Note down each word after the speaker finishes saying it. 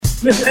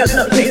Don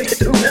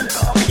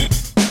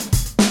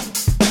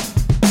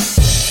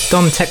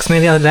texted me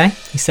the other day.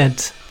 He said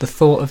the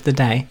thought of the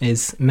day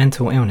is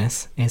mental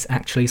illness is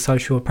actually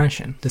social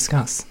oppression.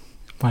 Discuss.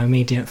 My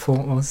immediate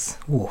thought was,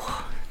 ooh,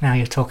 now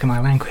you're talking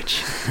my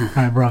language. And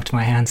I rubbed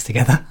my hands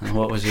together. And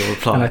what was your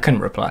reply? And I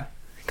couldn't reply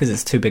because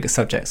it's too big a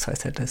subject. So I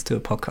said, let's do a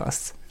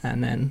podcast.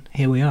 And then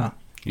here we are.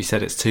 You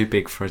said it's too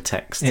big for a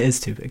text. It is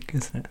too big,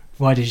 isn't it?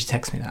 Why did you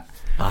text me that?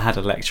 I had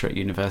a lecture at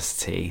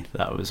university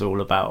that was all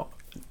about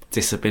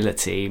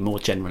disability more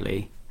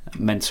generally.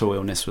 Mental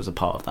illness was a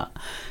part of that.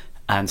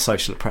 And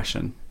social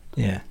oppression.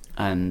 Yeah.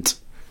 And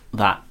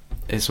that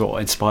is what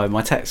inspired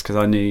my text, because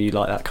I knew you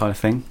like that kind of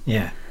thing.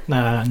 Yeah.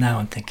 No, now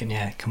I'm thinking,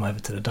 come over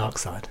to the dark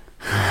side.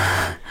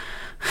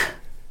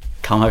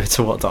 Come over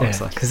to what dark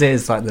side? Because it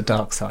is like the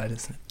dark side,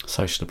 isn't it?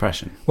 Social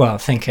oppression. Well,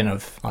 thinking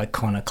of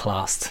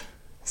iconoclast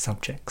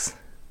subjects,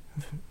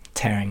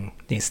 tearing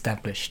the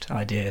established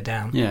idea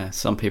down. Yeah,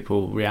 some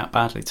people react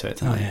badly to it,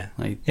 don't they? Yeah.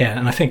 They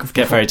and I think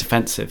get very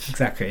defensive.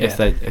 Exactly. If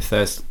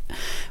they're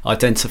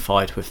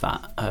identified with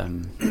that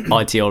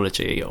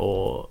ideology,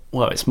 or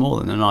it's more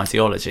than an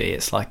ideology.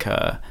 It's like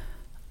a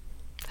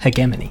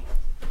hegemony.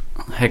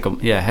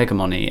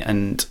 Hegemony,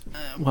 and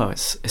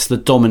it's the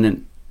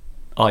dominant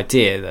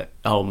idea that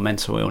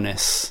mental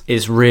illness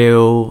is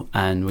real,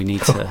 and we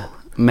need to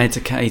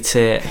medicate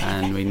it,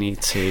 and we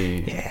need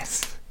to.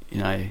 Yes.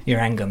 Your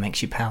anger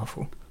makes you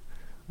powerful.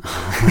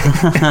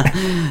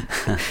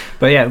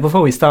 But yeah,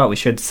 before we start, we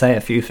should say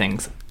a few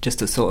things just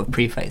to sort of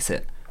preface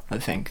it, I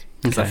think.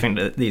 Because I think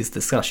that these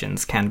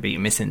discussions can be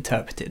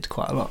misinterpreted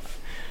quite a lot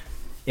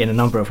in a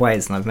number of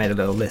ways, and I've made a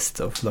little list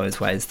of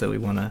those ways that we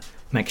want to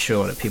make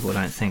sure that people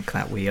don't think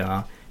that we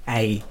are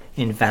A,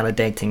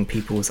 invalidating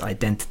people's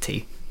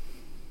identity,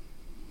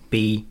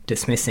 B,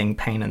 dismissing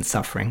pain and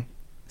suffering,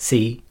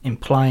 C,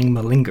 implying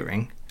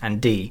malingering,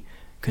 and D,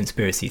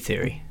 conspiracy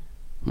theory.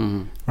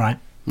 Right?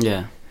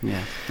 Yeah.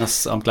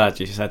 I'm glad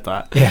you said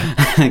that. Yeah.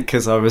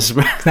 Because I was...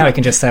 Now we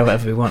can just say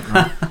whatever we want,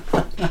 right?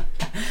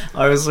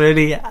 I was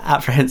really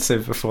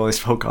apprehensive before this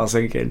podcast,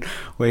 thinking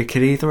we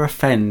could either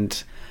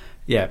offend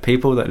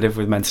people that live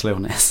with mental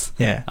illness,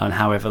 and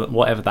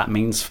whatever that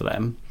means for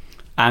them,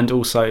 and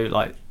also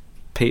like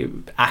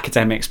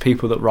academics,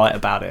 people that write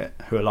about it,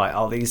 who are like,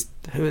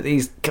 who are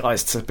these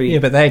guys to be? Yeah,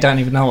 but they don't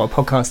even know what a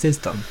podcast is,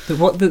 Dom.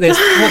 What this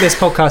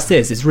podcast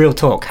is real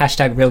talk. #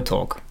 real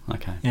talk.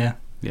 Okay. Yeah.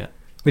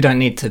 We don't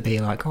need to be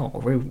like,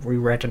 we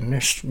read in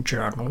this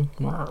journal.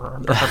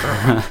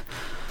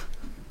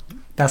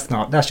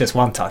 That's just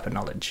one type of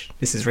knowledge.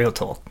 This is real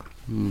talk.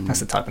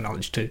 That's a type of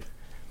knowledge too.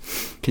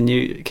 Can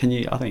you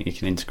I think you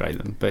can integrate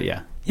them, but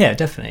yeah,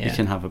 definitely. You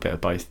can have a bit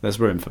of both. There's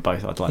room for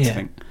both, I'd like to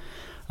think.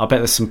 I bet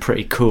there's some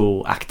pretty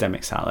cool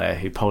academics out there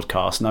who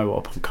podcast, know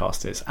what a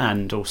podcast is,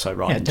 and also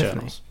write in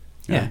journals.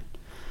 Yeah.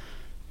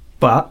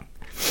 But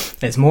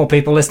there's more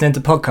people listening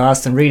to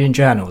podcasts than reading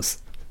journals.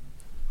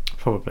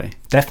 Probably.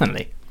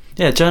 Definitely.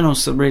 Yeah,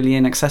 journals are really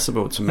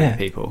inaccessible to many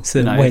people.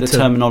 So the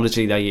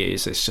terminology they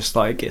use, it's just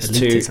like it's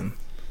elitism. Too...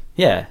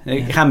 Yeah,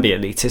 it can be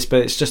elitist,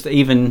 but it's just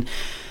even...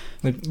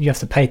 You have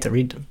to pay to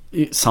read them.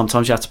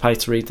 Sometimes you have to pay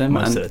to read them.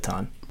 Most of the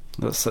time.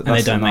 That's and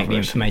they don't make the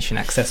information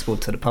accessible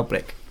to the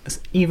public,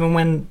 even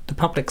when the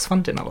public's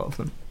funding a lot of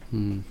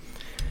them.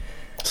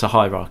 It's a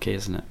hierarchy,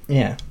 isn't it?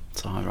 Yeah.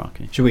 It's a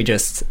hierarchy. Should we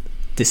just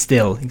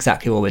distill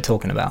exactly what we're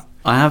talking about?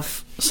 I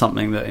have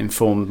something that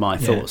informed my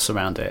thoughts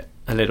around it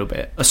a little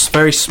bit. A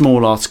very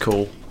small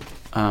article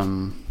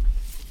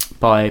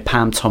by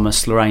Pam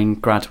Thomas, Lorraine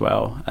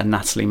Gradwell and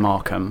Natalie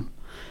Markham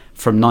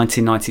from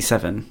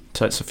 1997,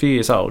 so it's a few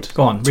years old.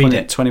 Go on, read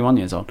it. 21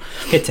 years old.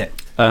 Hit it.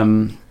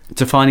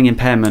 Defining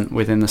impairment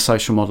within the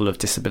social model of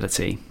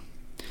disability.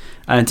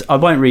 And I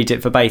won't read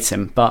it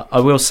verbatim, but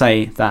I will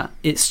say that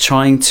it's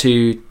trying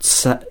to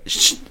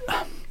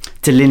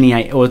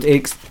delineate or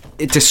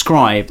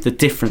describe the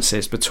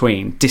differences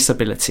between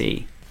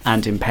disability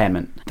and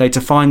impairment. They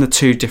define the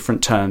two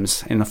different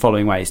terms in the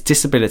following ways.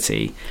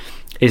 Disability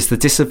is the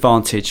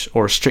disadvantage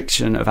or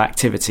restriction of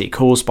activity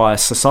caused by a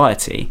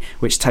society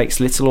which takes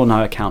little or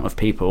no account of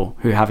people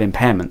who have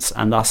impairments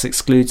and thus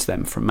excludes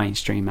them from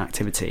mainstream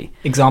activity.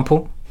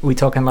 Example? Are we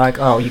talking like,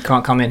 you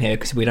can't come in here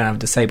because we don't have a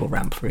disabled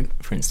ramp,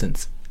 for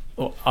instance?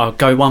 I'll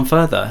go one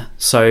further.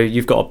 So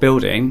you've got a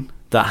building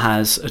that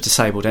has a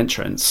disabled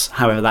entrance,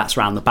 however that's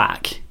round the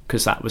back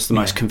because that was the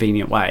most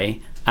convenient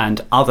way,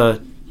 and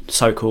other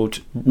so-called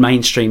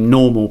mainstream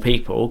normal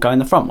people go in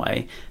the front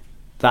way.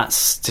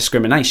 That's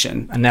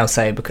discrimination. And they'll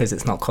say because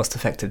it's not cost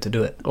effective to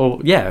do it. Or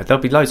there'll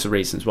be loads of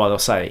reasons why they'll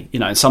say,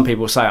 and some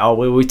people say,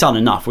 we've done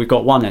enough, we've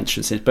got one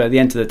entrance in. But at the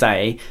end of the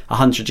day,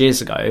 100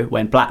 years ago,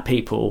 when black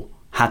people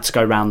had to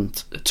go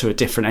round to a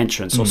different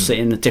entrance or sit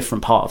in a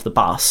different part of the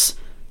bus,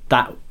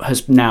 that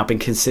has now been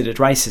considered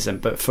racism.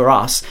 But for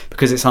us,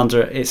 because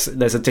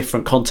there's a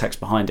different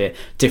context behind it,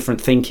 different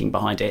thinking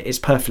behind it, it's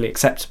perfectly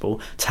acceptable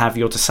to have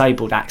your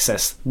disabled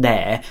access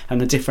there and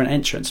a different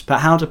entrance. But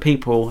how do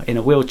people in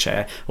a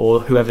wheelchair or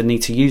whoever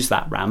need to use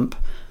that ramp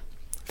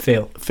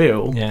feel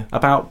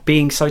about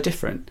being so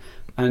different?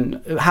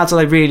 And how do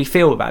they really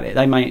feel about it?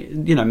 They may,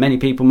 many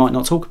people might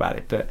not talk about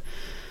it, but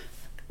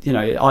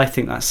I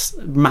think that's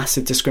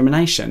massive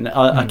discrimination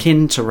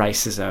akin to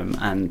racism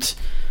and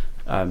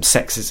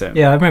sexism.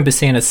 Yeah, I remember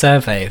seeing a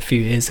survey a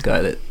few years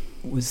ago that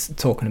was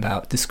talking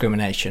about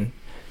discrimination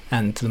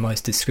and the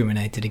most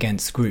discriminated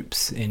against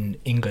groups in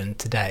England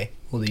today,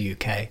 or the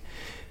UK.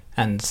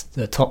 And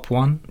the top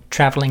one,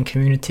 travelling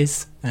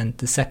communities, and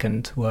the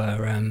second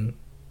were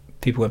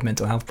people with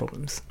mental health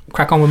problems.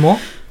 Crack on with more?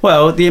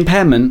 Well, the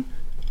impairment,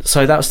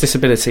 so that was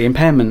disability.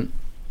 Impairment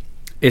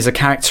is a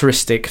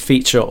characteristic,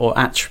 feature or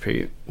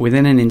attribute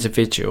within an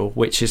individual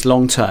which is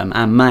long-term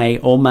and may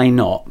or may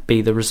not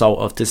be the result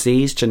of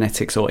disease,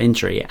 genetics or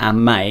injury,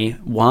 and may,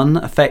 1,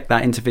 affect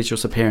that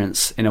individual's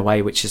appearance in a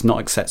way which is not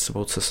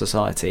acceptable to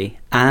society,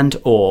 and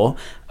or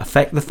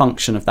affect the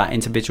function of that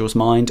individual's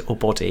mind or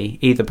body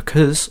either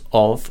because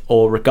of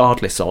or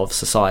regardless of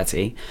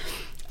society,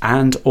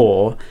 and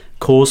or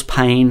cause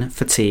pain,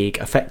 fatigue,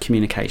 affect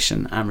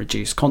communication and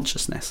reduce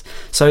consciousness.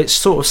 So it's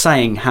sort of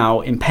saying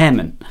how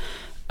impairment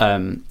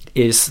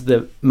is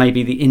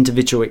maybe the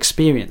individual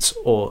experience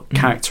or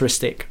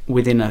characteristic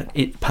within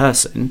a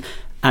person,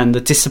 and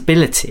the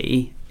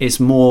disability is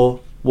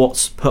more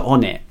what's put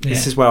on it. Yeah.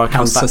 This is where I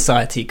come back. How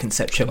society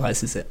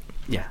conceptualizes it.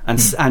 Yeah,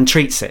 and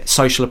treats it.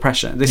 Social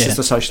oppression. This is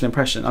the social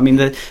oppression. I mean,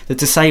 the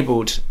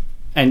disabled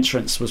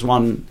entrance was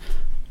one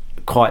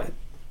quite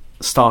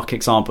stark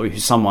example who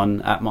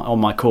someone on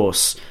my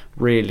course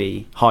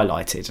really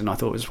highlighted, and I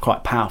thought it was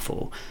quite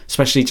powerful,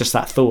 especially just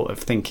that thought of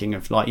thinking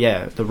of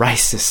the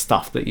racist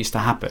stuff that used to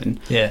happen,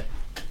 that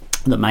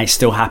may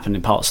still happen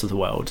in parts of the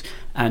world,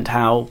 and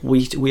how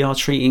we are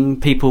treating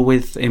people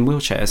in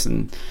wheelchairs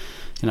and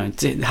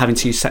having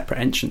to use separate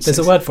entrances.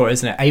 There's a word for it,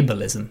 isn't it?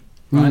 Ableism,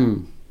 right?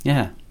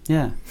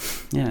 Yeah,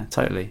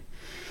 totally.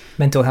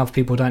 Mental health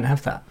people don't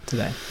have that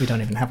today. We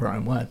don't even have our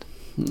own word.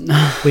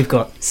 We've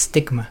got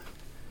stigma.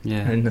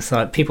 Yeah, and it's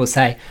like people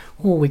say,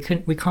 "Oh, we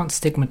can't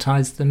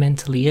stigmatize the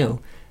mentally ill,"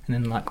 and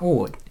then like,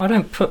 "Oh, I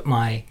don't put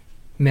my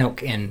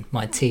milk in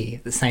my tea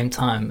at the same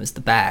time as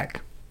the bag."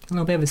 A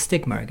little bit of a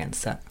stigma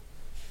against that.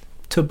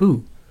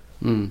 Taboo.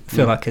 I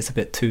feel like it's a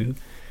bit too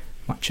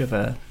much of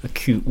a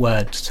cute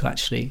word to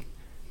actually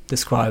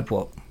describe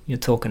what you're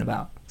talking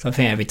about. So I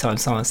think every time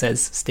someone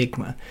says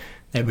stigma,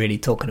 they're really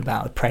talking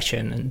about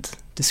oppression and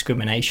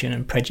discrimination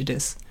and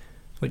prejudice,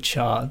 which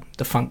are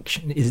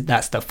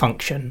that's the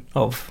function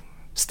of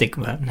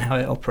stigma and how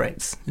it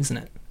operates, isn't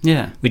it?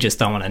 Yeah. We just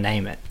don't want to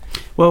name it.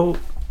 Well,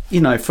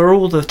 for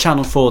all the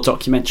Channel 4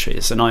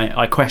 documentaries, and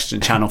I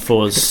question Channel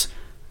 4's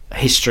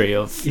history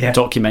of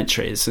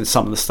documentaries and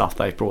some of the stuff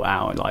they've brought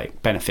out,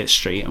 like Benefit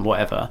Street and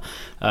whatever.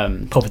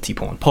 Poverty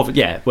porn.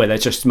 Where they're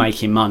just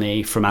making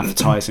money from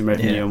advertising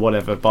revenue and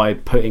whatever by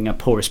putting the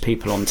poorest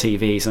people on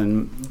TVs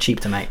and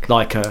cheap to make,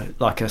 like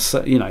a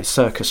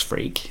circus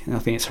freak. I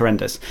think it's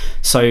horrendous.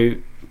 So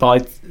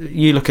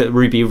you look at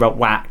Ruby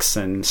Wax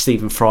and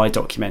Stephen Fry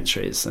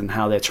documentaries and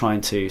how they're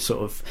trying to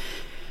sort of,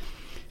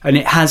 and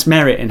it has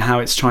merit in how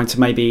it's trying to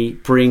maybe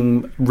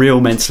bring real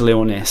mental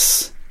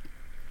illness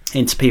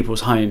into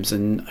people's homes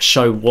and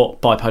show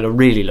what bipolar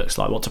really looks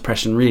like, what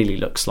depression really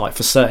looks like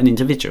for certain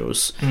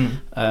individuals.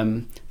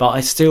 But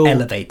I still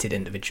elevated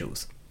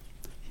individuals.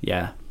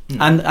 Yeah,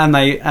 and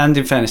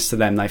in fairness to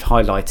them, they've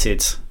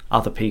highlighted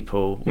other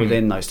people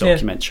within those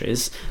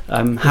documentaries.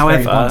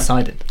 However,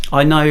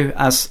 I know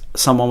as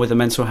someone with a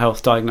mental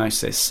health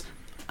diagnosis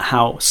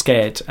how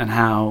scared and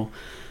how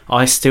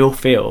I still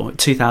feel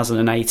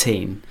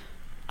 2018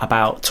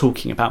 about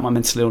talking about my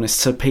mental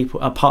illness to people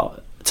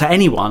to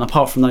anyone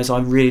apart from those I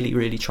really,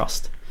 really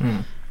trust.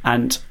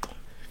 And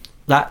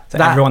that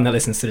everyone that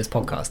listens to this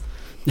podcast.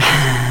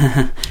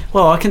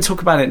 Well, I can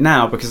talk about it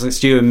now because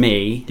it's you and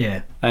me.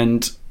 Yeah.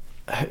 And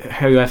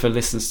whoever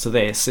listens to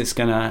this is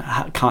going to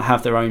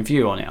have their own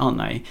view on it, aren't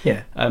they?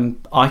 Yeah.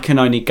 I can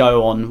only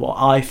go on what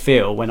I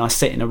feel when I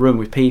sit in a room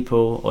with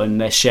people and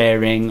they're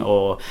sharing,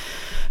 or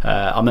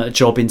I'm at a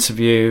job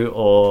interview,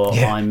 or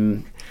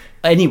I'm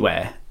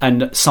anywhere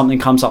and something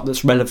comes up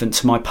that's relevant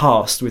to my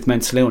past with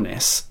mental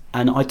illness,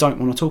 and I don't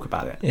want to talk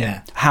about it.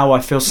 Yeah. How I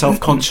feel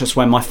self-conscious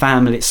when my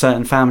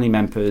certain family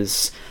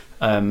members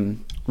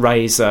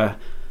raise an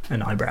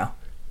eyebrow,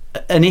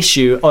 an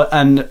issue,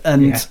 and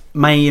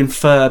may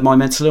infer my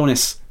mental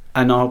illness,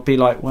 and I'll be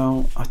like,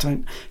 well, I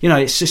don't,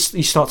 it's just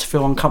you start to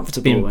feel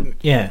uncomfortable and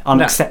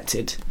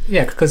unaccepted.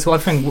 Because I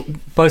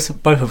think both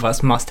of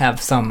us must have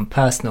some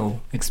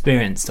personal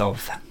experience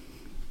of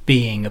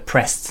being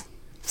oppressed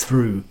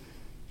through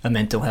a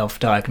mental health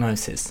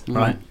diagnosis,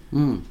 right?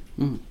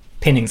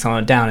 Pinning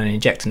someone down and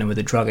injecting them with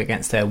a drug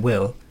against their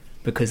will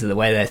because of the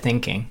way they're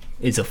thinking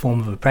is a form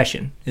of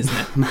oppression, isn't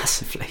it?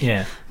 Massively.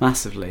 Yeah.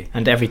 Massively.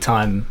 And every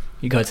time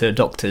you go to the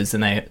doctors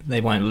and they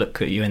won't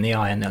look at you in the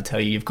eye and they'll tell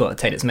you you've got to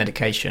take this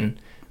medication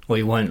or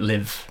you won't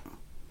live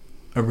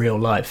a real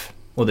life,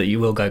 or that you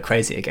will go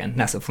crazy again.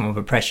 That's a form of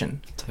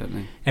oppression.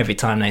 Totally. Every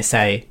time they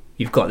say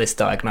you've got this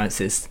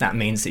diagnosis, that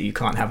means that you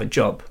can't have a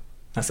job.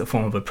 That's a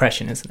form of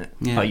oppression, isn't it?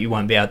 Yeah. Like you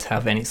won't be able to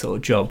have any sort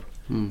of job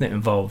that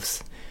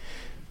involves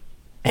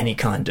any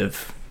kind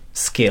of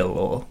skill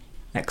or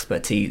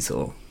expertise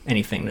or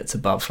anything that's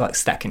above like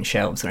stacking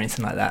shelves or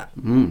anything like that.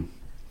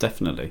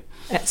 Definitely.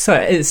 So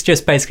it's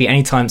just basically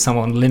anytime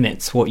someone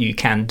limits what you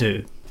can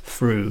do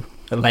through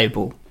a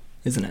label,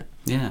 isn't it?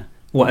 Yeah.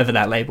 Whatever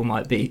that label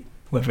might be,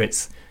 whether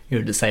it's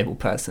you're a disabled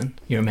person,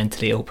 you're a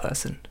mentally ill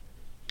person,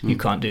 you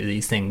can't do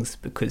these things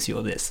because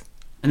you're this.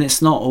 And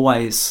it's not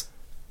always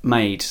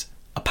made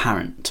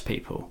apparent to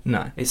people.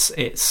 No.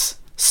 It's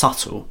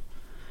subtle.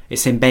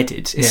 It's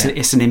embedded.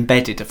 It's an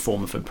embedded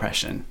form of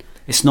oppression.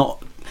 It's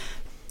not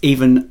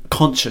even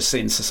conscious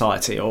in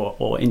society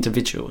or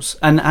individuals.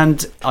 And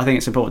I think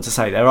it's important to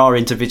say there are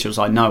individuals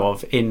I know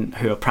of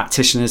who are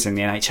practitioners in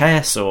the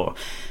NHS or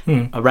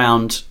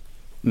around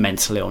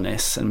mental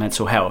illness and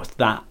mental health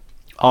that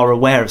are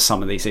aware of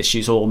some of these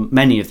issues or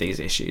many of these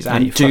issues.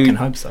 And you fucking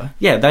hope so.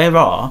 Yeah, there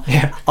are.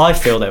 Yeah. I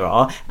feel there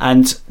are.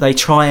 And they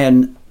try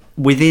and,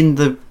 within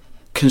the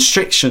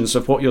constrictions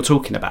of what you're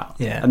talking about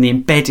and the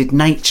embedded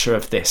nature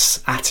of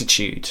this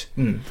attitude.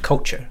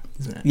 Culture,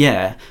 isn't it?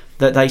 Yeah.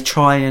 That they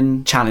try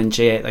and challenge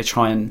it, they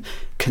try and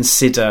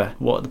consider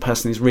what the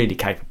person is really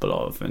capable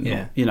of,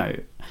 and you know.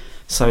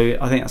 So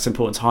I think that's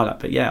important to highlight.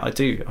 But yeah, I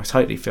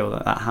totally feel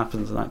that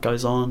happens and that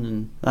goes on,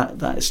 and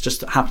that is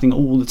just happening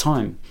all the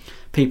time.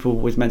 People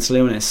with mental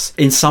illness,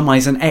 in some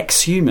ways, an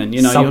ex-human.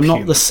 You know, subhuman. You're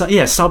not the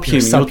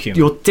subhuman.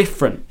 You're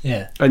different.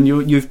 Yeah, and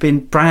you've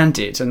been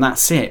branded, and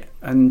that's it.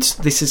 And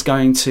this is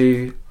going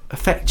to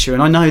affect you.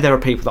 And I know there are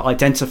people that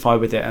identify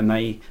with it, and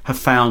they have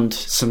found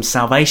some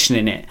salvation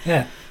in it.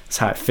 Yeah. That's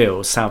how it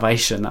feels,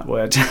 salvation, that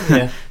word.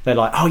 Yeah. They're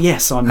like, oh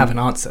yes, I have an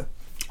answer.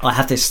 I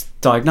have this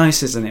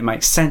diagnosis and it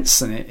makes sense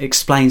and it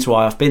explains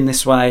why I've been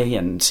this way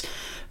and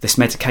this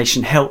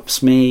medication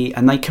helps me,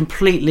 and they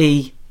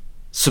completely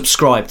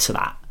subscribe to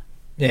that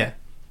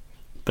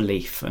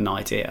belief and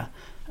idea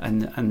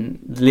and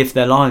live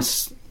their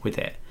lives with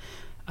it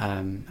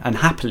and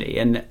happily.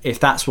 And if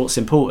that's what's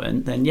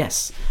important, then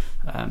yes.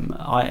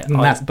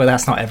 But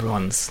that's not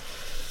everyone's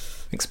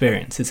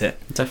experience, is it?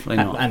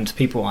 Definitely not. And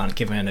people aren't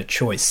given a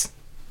choice.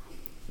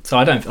 So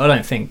I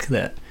don't think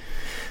that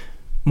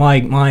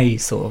my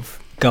sort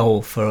of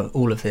goal for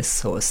all of this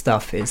sort of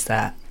stuff is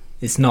that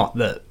it's not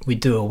that we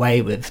do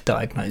away with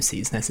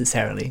diagnoses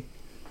necessarily.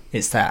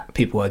 It's that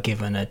people are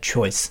given a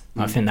choice.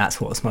 I think that's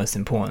what's most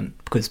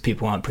important, because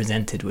people aren't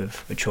presented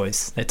with a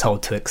choice. They're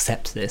told to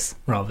accept this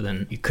rather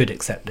than you could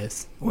accept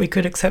this or you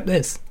could accept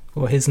this.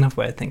 Well, here's another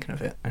way of thinking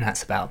of it. And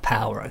that's about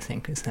power, I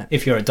think, isn't it?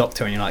 If you're a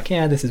doctor and you're like,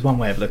 yeah, this is one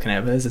way of looking at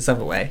it, but there's this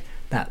other way,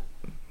 that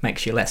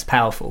makes you less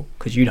powerful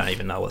because you don't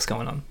even know what's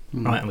going on,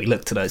 right? And we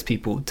look to those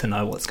people to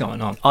know what's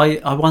going on.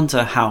 I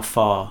wonder how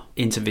far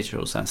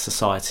individuals and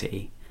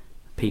society,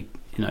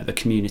 the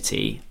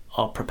community,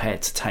 are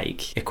prepared to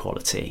take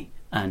equality.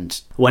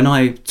 And when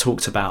I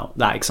talked about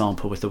that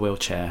example with the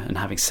wheelchair and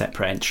having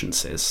separate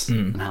entrances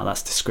and how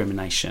that's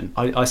discrimination,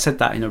 I said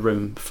that in a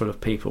room full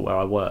of people where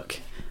I work,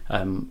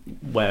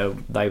 where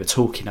they were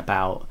talking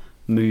about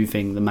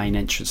moving the main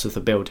entrance of the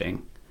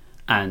building,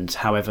 and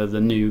however the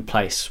new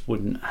place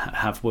wouldn't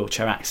have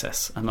wheelchair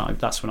access. And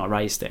that's when I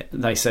raised it.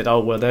 They said,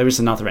 oh, well, there is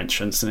another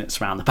entrance and it's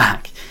around the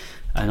back.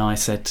 And I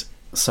said,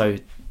 so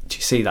do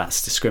you see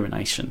that's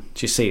discrimination?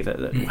 Do you see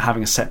that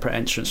having a separate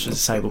entrance for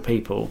disabled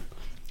people?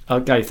 I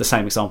gave the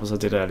same examples I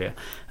did earlier.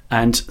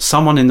 And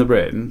someone in the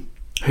room,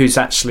 who's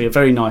actually a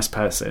very nice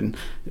person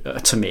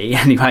to me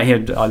anyway,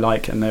 and I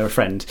like, and they're a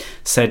friend,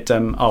 said,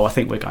 oh, I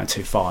think we're going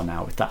too far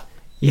now with that.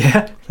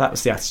 Yeah. That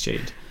was the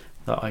attitude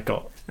that I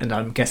got. And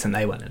I'm guessing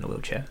they weren't in a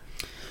wheelchair.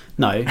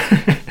 No.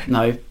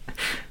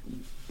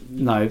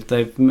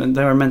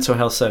 They're a mental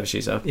health service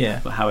user. Yeah.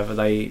 However,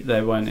 they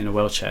weren't in a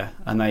wheelchair,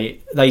 and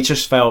they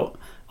just felt,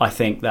 I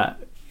think, that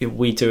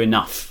we do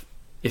enough.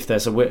 If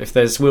there's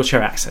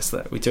wheelchair access,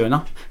 that we do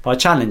enough. But I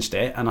challenged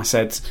it and I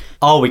said,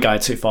 are we going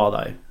too far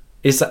though?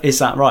 Is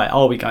that right?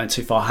 Are we going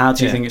too far? How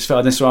do you think it's fair?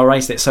 And this is where I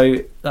raised it. So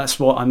that's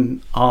what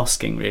I'm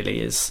asking really,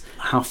 is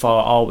how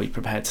far are we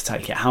prepared to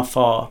take it? How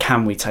far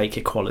can we take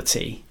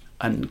equality?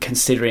 And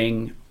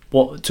considering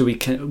what do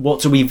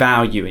we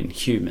value in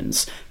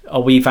humans?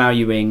 Are we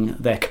valuing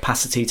their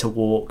capacity to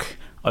walk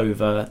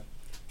over,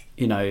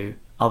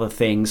 other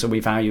things? Are we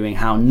valuing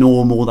how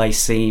normal they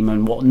seem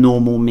and what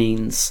normal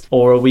means?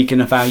 Or are we going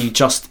to value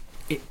just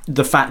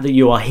the fact that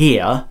you are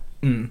here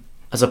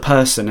as a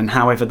person, and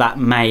however that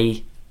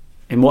may,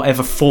 in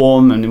whatever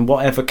form and in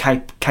whatever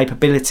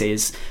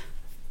capabilities,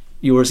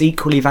 you're as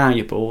equally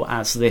valuable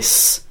as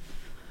this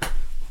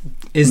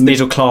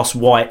middle-class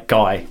white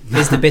guy.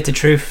 Is the bitter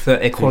truth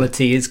that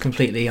equality is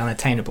completely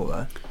unattainable,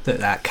 though?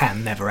 That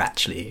can never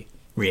actually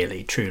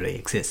really, truly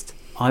exist?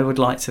 I would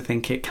like to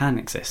think it can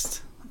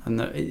exist. And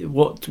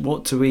what's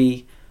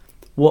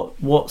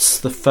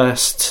the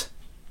first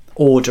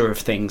order of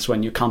things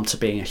when you come to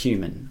being a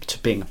human, to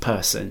being a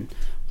person?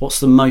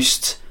 What's the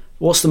most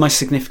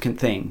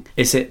significant thing?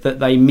 Is it that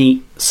they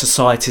meet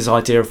society's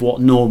idea of what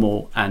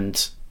normal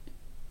and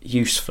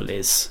useful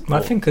is,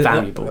 I think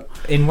valuable?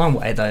 In one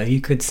way, though,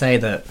 you could say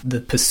that the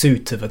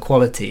pursuit of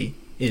equality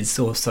is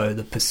also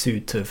the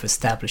pursuit of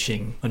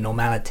establishing a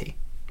normality,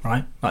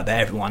 right? Like that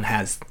everyone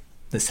has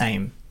the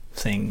same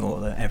thing, or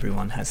that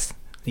everyone has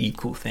the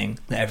equal thing,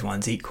 that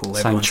everyone's equal, Same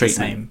everyone's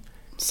treatment.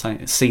 the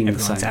same, Seen the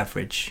everyone's same.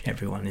 average,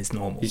 everyone is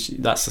normal.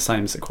 That's the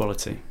same as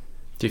equality.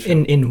 Do you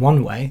feel? In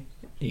one way,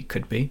 it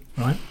could be,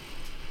 right?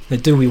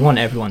 But do we want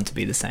everyone to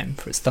be the same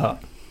for a start?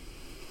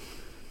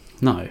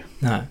 No,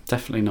 No.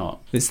 definitely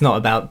not. It's not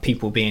about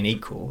people being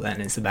equal,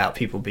 then it's about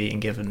people being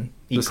given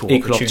There's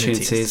equal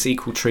opportunities.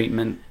 equal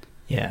treatment.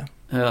 Yeah.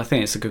 I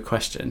think it's a good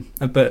question.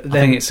 But I then,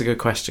 think it's a good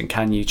question.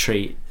 Can you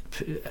treat...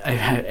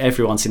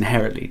 Everyone's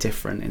inherently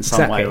different in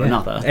some way or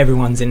another.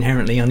 Everyone's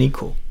inherently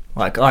unequal.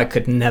 Like, I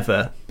could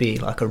never be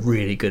like a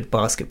really good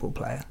basketball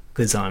player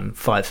because I'm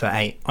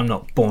 5'8". I'm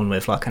not born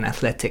with like an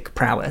athletic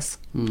prowess.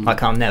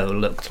 Like, I'll never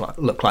look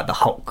like the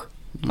Hulk.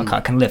 Like,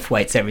 I can lift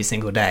weights every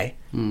single day.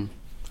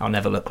 I'll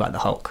never look like the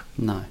Hulk.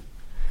 No.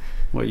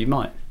 Well, you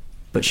might.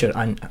 But should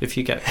I? If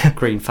you get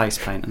green face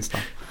paint and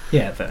stuff.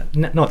 Yeah, but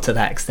not to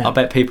that extent. I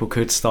bet people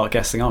could start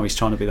guessing, oh, he's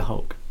trying to be the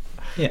Hulk.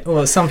 Yeah,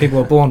 well, some people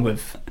are born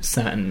with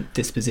certain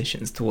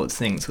dispositions towards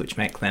things which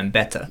make them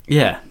better.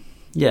 Yeah.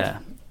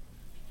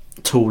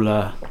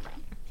 Taller.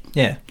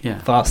 Yeah.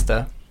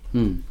 Faster.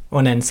 Mm.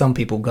 And then some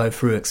people go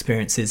through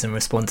experiences and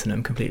respond to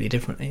them completely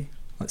differently.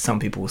 Like, some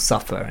people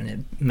suffer and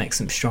it makes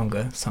them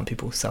stronger. Some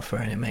people suffer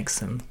and it makes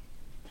them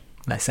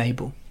less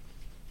able.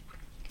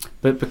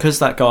 But because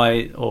that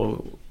guy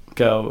or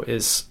girl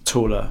is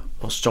taller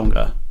or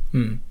stronger,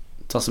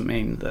 doesn't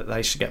mean that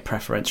they should get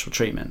preferential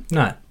treatment.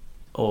 No.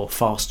 Or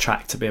fast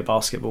track to be a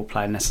basketball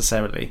player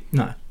necessarily.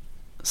 No.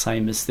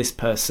 Same as this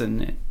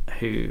person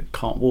who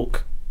can't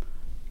walk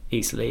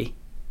easily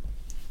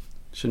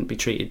shouldn't be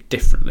treated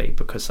differently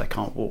because they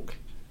can't walk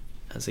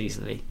as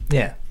easily.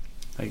 Yeah.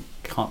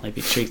 Can't they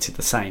be treated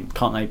the same?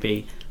 Can't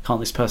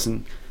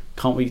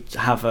we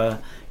have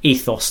a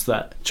ethos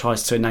that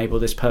tries to enable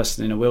this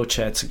person in a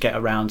wheelchair to get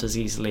around as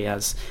easily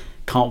as...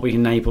 Can't we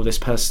enable this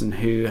person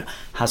who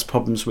has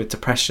problems with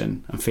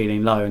depression and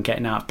feeling low and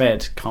getting out of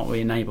bed? Can't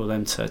we enable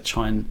them to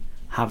try and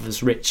have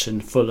as rich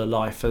and full a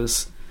life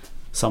as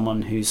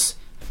someone who's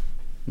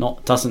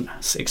doesn't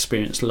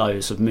experience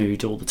lows of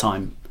mood all the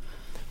time?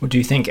 Well, do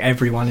you think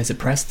everyone is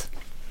oppressed?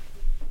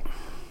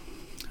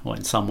 Or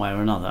in some way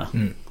or another.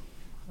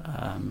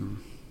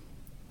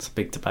 It's a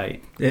big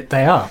debate.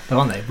 They are,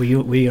 aren't they?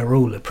 We are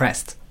all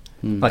oppressed.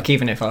 Like,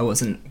 even if I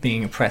wasn't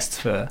being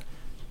oppressed for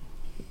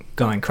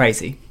going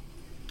crazy,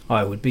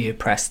 I would be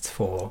oppressed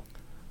for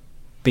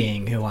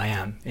being who I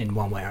am in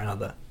one way or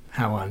another.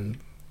 How I'm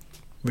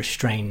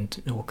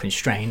restrained or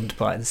constrained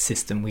by the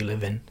system we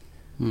live in.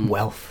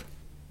 Wealth.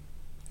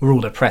 We're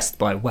all oppressed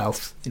by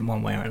wealth in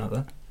one way or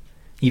another.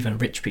 Even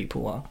rich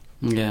people are.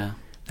 Yeah.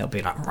 They'll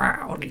be like,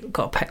 wow, you've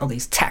got to pay all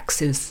these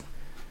taxes.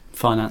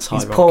 Finance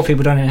hierarchy. These poor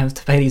people don't even have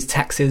to pay these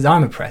taxes.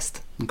 I'm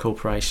oppressed. And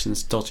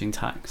corporations dodging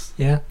tax.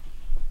 Yeah.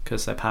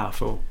 Because they're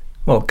powerful.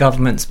 Well,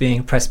 governments being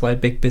oppressed by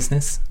big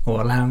business,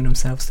 or allowing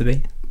themselves to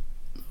be.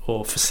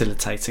 Or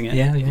facilitating it.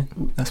 Yeah.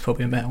 That's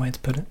probably a better way to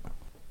put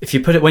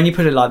it. When you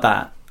put it like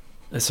that,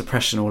 there's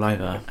oppression all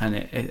over, and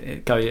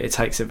it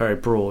takes it very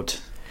broad.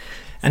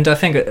 And I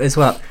think as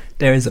well,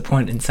 there is a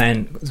point in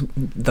saying,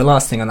 the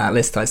last thing on that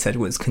list I said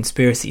was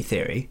conspiracy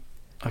theory.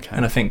 Okay.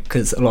 And I think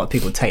because a lot of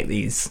people take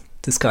these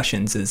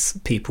discussions as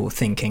people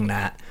thinking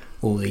that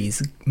all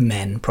these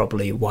men,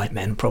 probably white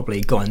men,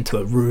 probably got into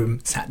a room,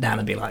 sat down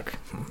and be like,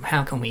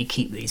 how can we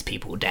keep these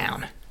people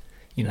down?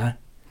 You know?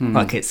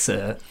 Like it's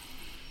a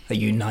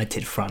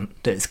united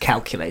front that's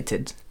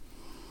calculated.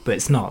 But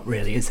it's not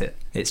really, is it?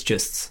 It's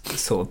just a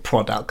sort of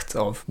product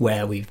of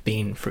where we've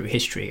been through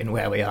history and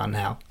where we are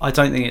now. I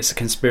don't think it's a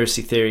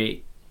conspiracy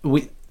theory.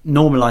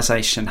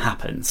 Normalisation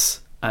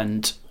happens,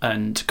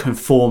 and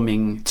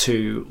conforming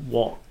to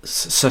what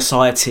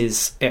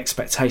society's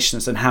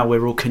expectations and how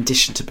we're all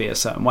conditioned to be a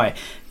certain way.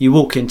 You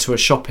walk into a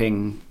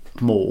shopping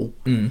mall,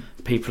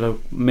 people are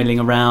milling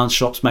around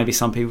shops, maybe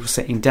some people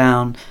sitting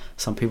down,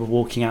 some people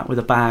walking out with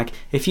a bag.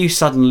 If you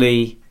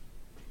suddenly,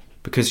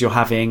 because you're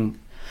having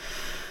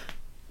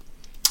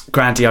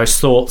grandiose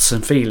thoughts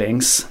and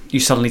feelings, you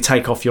suddenly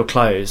take off your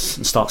clothes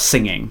and start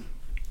singing,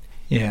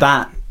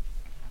 that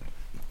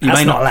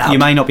you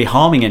may not be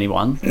harming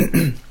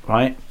anyone,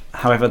 right?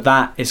 However,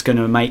 that is going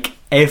to make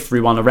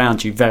everyone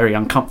around you very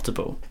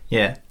uncomfortable.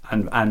 Yeah.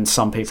 And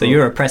some people... So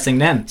you're oppressing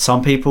them.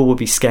 Some people will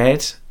be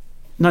scared.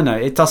 No,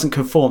 it doesn't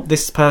conform. What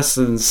this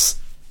person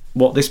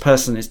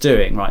is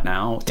doing right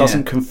now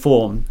doesn't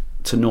conform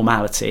to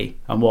normality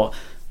and what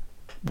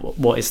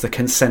is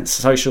the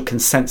social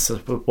consensus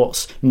of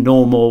what's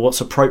normal,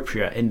 what's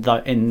appropriate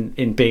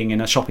in being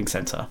in a shopping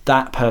centre.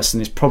 That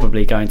person is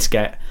probably going to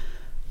get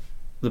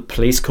the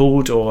police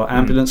called or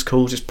ambulance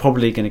called. It's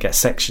probably going to get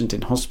sectioned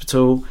in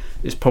hospital.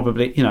 It's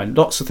probably,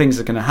 lots of things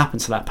are going to happen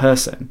to that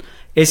person.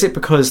 Is it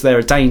because they're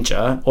a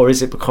danger, or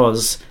is it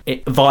because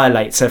it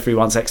violates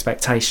everyone's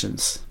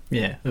expectations?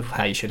 Yeah, of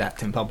how you should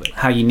act in public.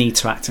 How you need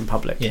to act in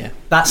public. Yeah.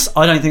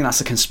 I don't think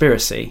that's a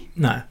conspiracy.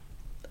 No.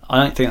 I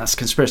don't think that's a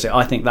conspiracy.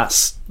 I think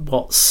that's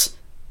what's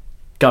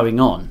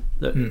going on.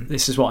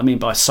 This is what I mean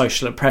by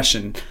social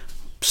oppression.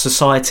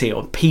 Society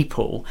or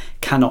people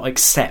cannot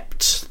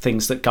accept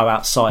things that go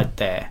outside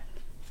their,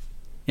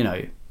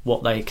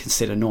 what they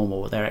consider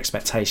normal, their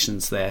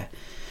expectations, their...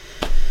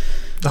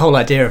 The whole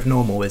idea of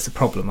normal is a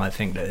problem, I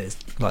think, that is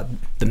like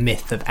the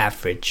myth of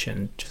average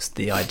and just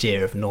the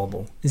idea of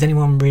normal. Has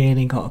anyone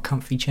really got a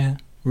comfy chair?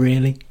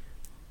 Really?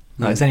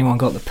 Like, has anyone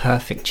got the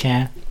perfect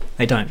chair?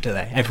 They don't, do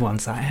they?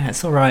 Everyone's like,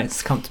 it's all right,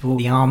 it's comfortable,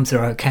 the arms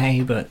are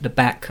okay, but the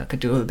back, I could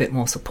do a bit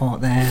more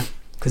support there,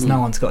 because no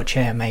one's got a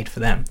chair made for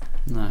them.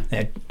 No.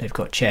 They've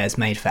got chairs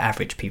made for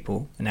average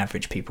people, and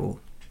average people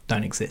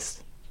don't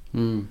exist.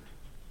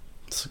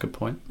 That's a good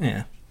point.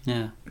 Yeah.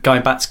 Yeah.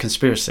 Going back to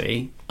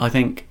conspiracy, I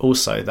think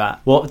also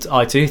that what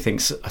I do think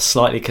is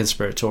slightly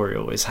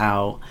conspiratorial is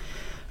how,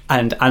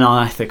 and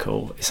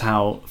unethical, is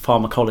how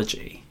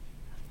pharmacology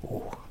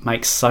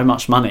makes so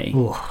much money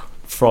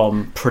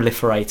from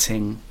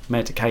proliferating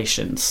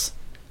medications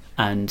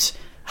and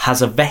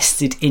has a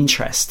vested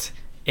interest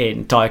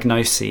in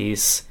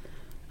diagnoses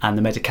and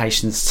the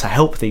medications to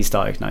help these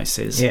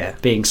diagnoses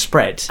being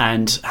spread,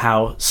 and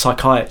how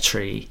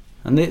psychiatry,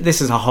 and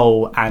this is a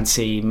whole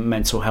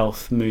anti-mental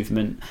health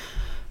movement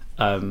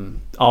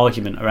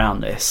argument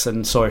around this,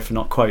 and sorry for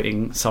not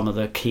quoting some of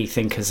the key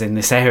thinkers in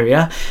this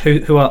area.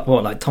 Who are,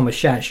 what, like Thomas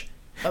Szasz?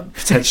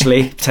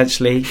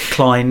 Potentially.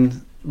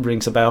 Klein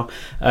rings a bell.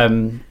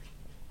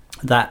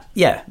 That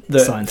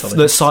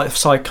the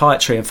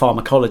psychiatry and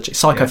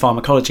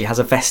psychopharmacology has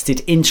a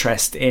vested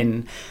interest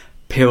in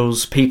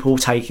people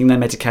taking their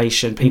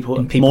medication,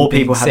 more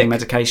people having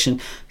medication.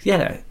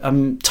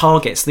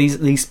 Targets.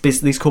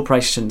 These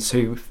corporations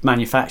who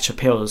manufacture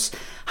pills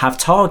have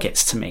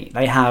targets to meet.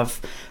 They have,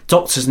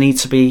 doctors need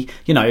to be,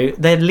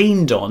 they're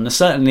leaned on.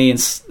 Certainly in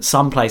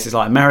some places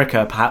like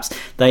America, perhaps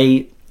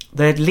they're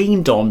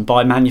leaned on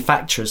by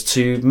manufacturers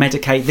to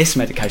medicate this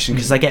medication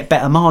because they get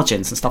better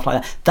margins and stuff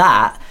like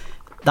that.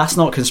 That's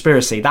not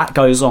conspiracy. That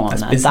goes on.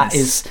 That's and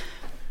business.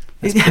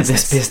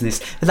 That's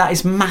business. That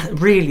is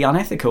really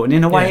unethical, and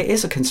in a way it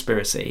is a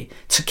conspiracy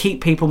to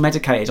keep people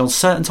medicated on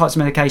certain types of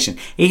medication,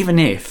 even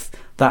if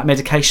that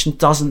medication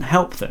doesn't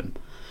help them.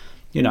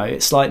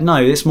 It's like, no,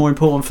 it's more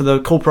important for the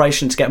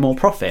corporation to get more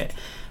profit,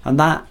 and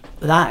that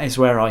is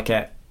where I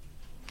get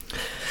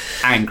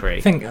angry.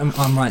 I think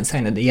I'm right in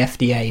saying that the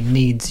FDA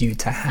needs you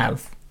to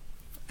have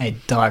a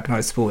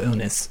diagnosable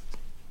illness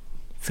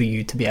for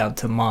you to be able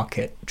to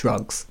market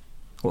drugs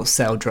or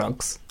sell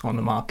drugs on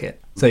the market.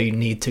 So you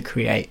need to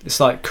create... It's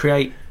like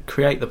create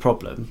the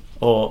problem,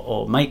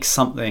 or make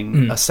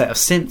something, a set of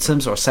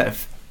symptoms or a set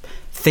of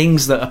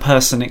things that a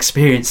person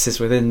experiences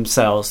within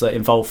themselves that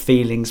involve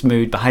feelings,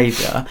 mood,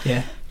 behaviour.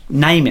 Yeah.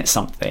 Name it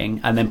something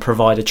and then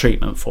provide a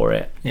treatment for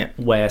it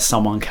where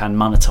someone can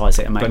monetize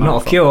it and make but money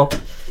not a cure.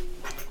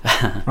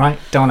 Right?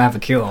 Don't have a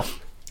cure.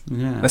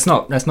 Yeah. Let's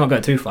not go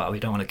too far. We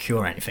don't want to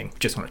cure anything. We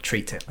just want to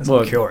treat it. Let's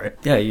not cure it.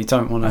 Yeah, you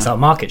don't want to... That's our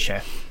market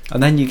share.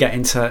 And then you get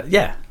into...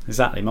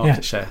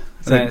 market share.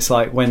 And then it's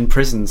like when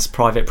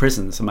private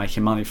prisons are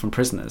making money from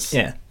prisoners.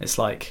 Yeah. It's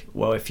like,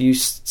 well, if you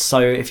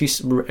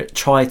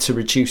try to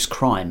reduce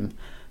crime,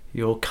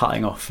 you're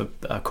cutting off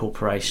a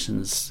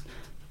corporation's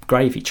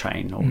gravy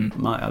train, or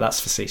that's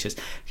facetious.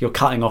 You're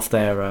cutting off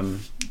their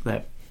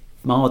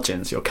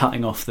margins. You're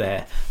cutting off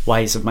their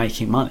ways of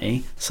making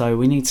money. So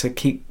we need to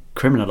keep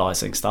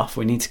criminalising stuff.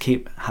 We need to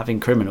keep having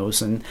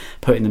criminals and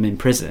putting them in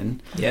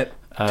prison. Yep.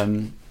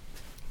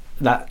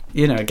 That,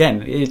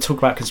 again, you talk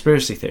about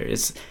conspiracy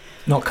theories.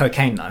 Not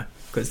cocaine though,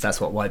 because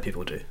that's what white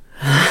people do.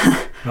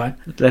 Right?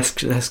 Less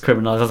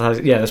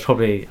criminalised. Yeah, there's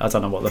probably, I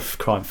don't know what the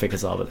crime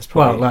figures are, but there's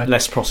probably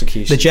less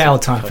prosecution. The jail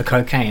time for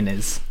cocaine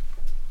is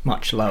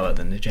much lower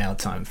than the jail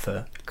time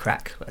for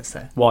crack, let's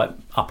say. White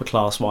upper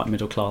class, white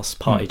middle class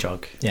party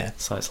drug. Yeah.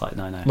 So it's like,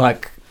 no.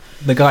 Like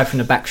the guy from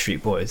the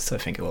Backstreet Boys, I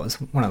think it was,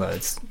 one of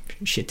those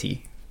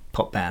shitty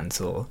pop bands,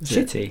 or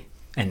shitty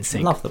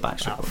NSYNC. Love the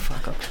Backstreet Boys.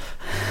 Fuck up.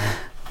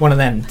 One of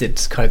them did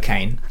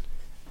cocaine,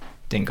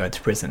 didn't go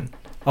to prison.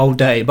 Old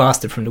dirty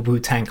bastard from the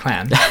Wu-Tang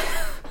Clan,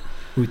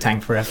 Wu-Tang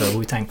forever,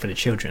 Wu-Tang for the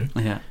children.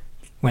 Yeah.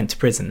 Went to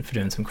prison for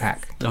doing some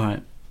crack. All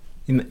right.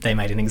 They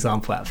made an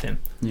example out of him.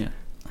 Yeah.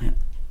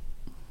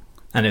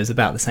 And it was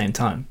about the same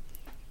time.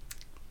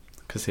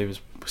 Because he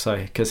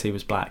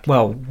was black.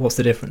 Well, what's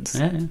the difference?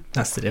 Yeah.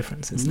 That's the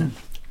difference, isn't it?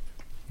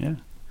 Yeah.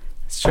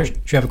 It's true.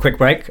 Should we have a quick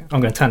break? I'm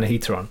going to turn the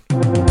heater on.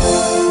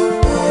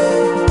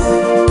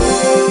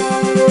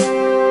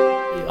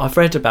 I've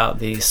read about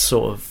these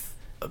sort of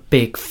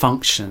big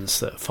functions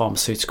that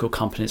pharmaceutical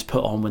companies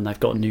put on when they've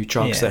got new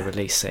drugs they're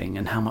releasing,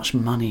 and how much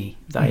money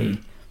they...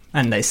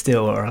 And they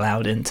still are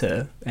allowed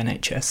into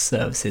NHS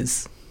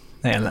services.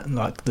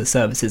 The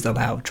services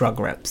allow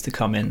drug reps to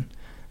come in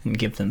and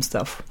give them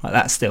stuff. Like,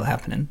 that's still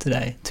happening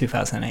today,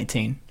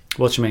 2018.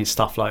 What do you mean,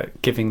 stuff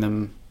like giving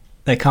them...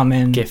 They come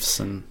in...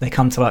 Gifts and... They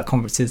come to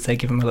conferences, they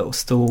give them a little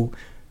stool,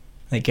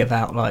 they give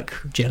out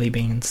jelly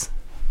beans.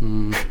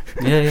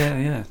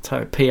 Yeah.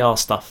 PR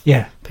stuff.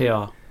 Yeah.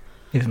 PR.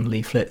 Give them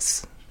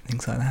leaflets,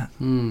 things like that.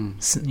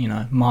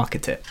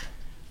 Market it.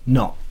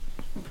 Not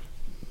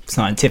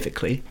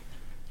scientifically,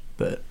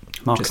 but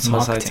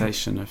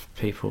marketing of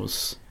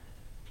people's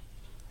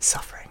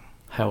suffering.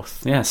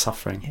 Health. Yeah,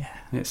 suffering. Yeah.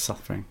 It's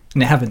suffering.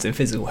 And it happens in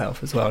physical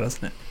health as well,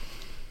 doesn't it?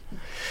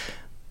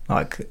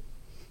 like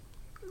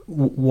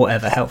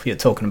whatever health you're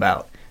talking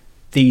about,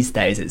 these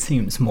days it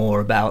seems more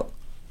about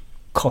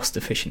cost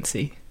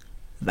efficiency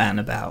than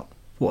about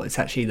what it's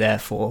actually there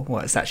for,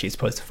 what it's actually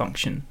supposed to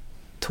function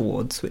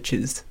towards, which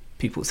is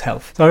people's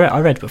health. So I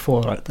read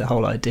before, like, the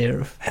whole idea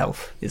of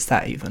health, is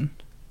that even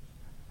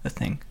a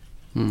thing?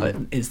 Like,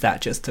 is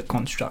that just a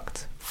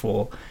construct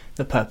for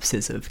the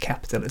purposes of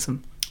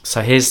capitalism?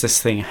 So here's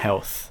this thing,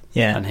 health,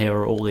 Yeah, and here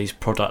are all these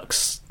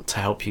products to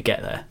help you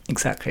get there.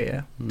 exactly.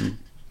 Yeah,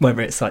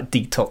 whether it's like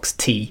detox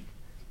tea,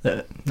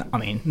 that, I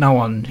mean, no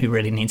one who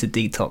really needs a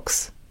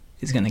detox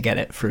is going to get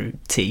it through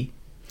tea.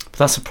 But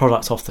that's a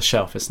product off the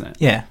shelf, isn't it?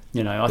 Yeah,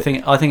 You know, I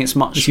think it's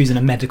much. just using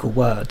a medical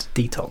word,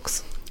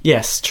 detox.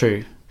 Yes,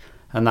 true,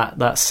 and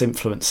that's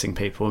influencing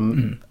people.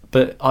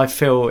 But I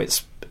feel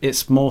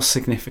it's more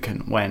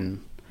significant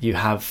when you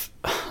have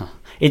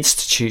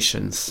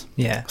institutions,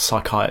 Yeah,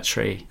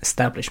 psychiatry,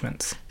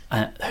 establishments.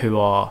 who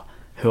are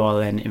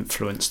then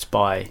influenced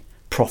by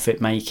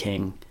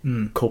profit-making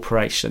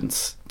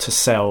corporations to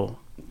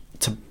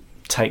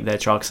take their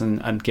drugs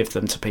and give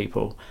them to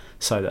people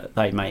so that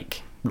they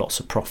make lots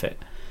of profit.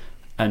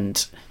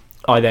 And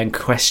I then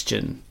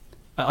question.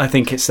 I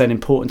think it's then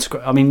important to.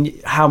 I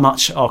mean, how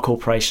much are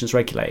corporations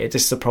regulated?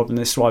 This is the problem.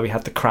 This is why we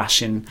had the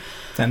crash in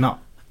They're not.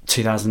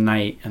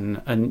 2008,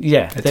 and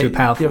yeah, They're too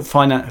powerful.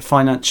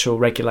 Financial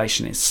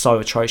regulation is so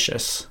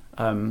atrocious.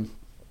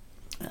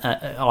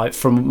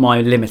 From my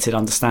limited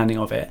understanding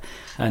of it,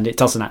 and it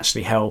doesn't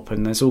actually help.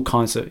 And there's all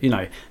kinds of,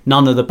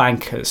 none of the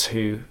bankers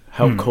who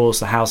helped cause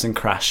the housing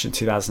crash in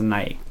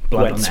 2008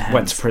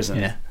 went to prison.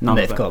 Yeah, None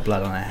they've of them. got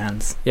blood on their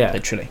hands. Yeah.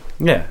 Literally.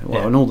 Yeah,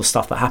 well, Yeah. and all the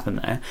stuff that happened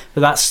there.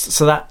 But Just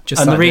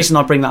and like the reason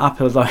I bring that up,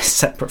 although it's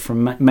separate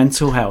from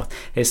mental health,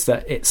 is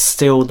that it's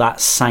still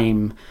that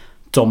same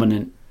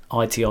dominant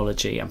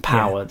ideology and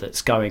power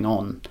that's going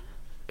on.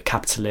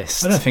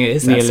 Capitalist. I don't think it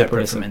is that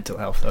separate neoliberalism. from mental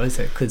health, though, is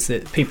it? Because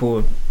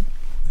people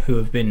who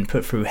have been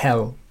put through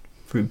hell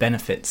through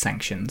benefit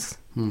sanctions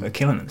are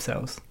killing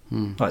themselves.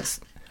 Like,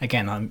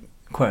 again, I'm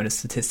quoting a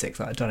statistic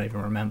that I don't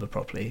even remember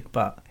properly,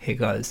 but here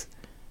goes.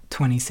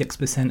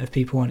 26% of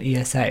people on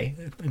ESA,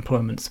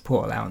 employment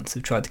support allowance,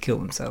 have tried to kill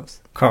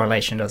themselves.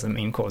 Correlation doesn't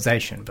mean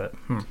causation, but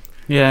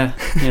Yeah,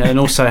 and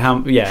also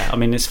I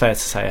mean, it's fair to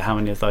say how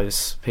many of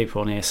those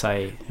people on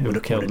ESA who Would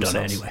have killed have done it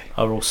themselves anyway.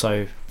 are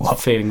also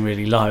feeling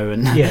really low,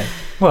 and yeah.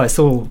 Well, it's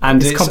all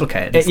and it's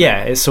complicated. Isn't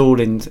it?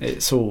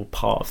 it's all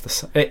part of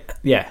the.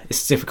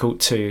 It's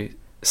difficult to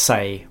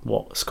say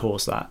what's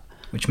caused that.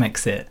 Which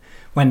makes it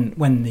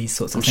when these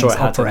sorts of I'm things sure it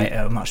had to operate be.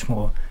 at a much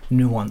more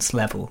nuanced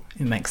level,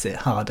 it makes it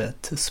harder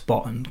to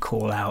spot and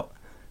call out.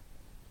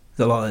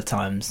 A lot of the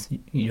times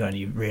you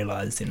only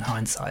realise in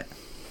hindsight,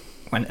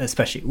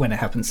 especially when it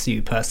happens to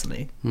you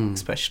personally,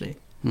 especially.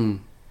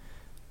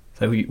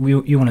 So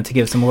you wanted to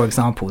give some more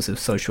examples of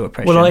social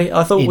oppression. Well,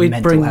 I thought in we'd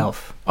mental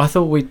health. I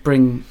thought we'd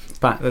bring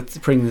the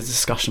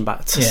discussion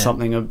back to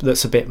something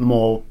that's a bit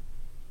more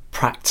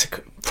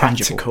practical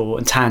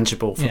and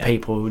tangible for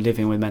people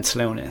living with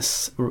mental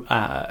illness,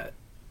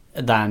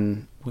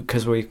 than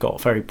because we've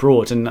got very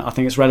broad, and I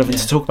think it's relevant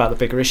to talk about the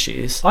bigger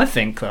issues. I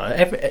think,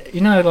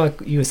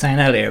 like you were saying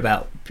earlier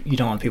about you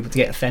don't want people to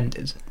get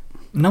offended.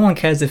 No one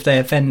cares if they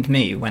offend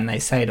me when they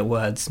say the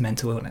words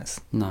mental illness,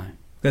 No.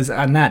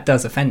 and that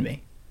does offend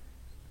me.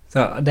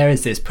 So there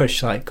is this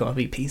push, like, gotta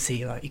be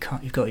PC, like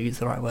you've got to use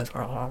the right words,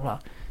 blah blah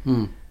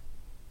blah,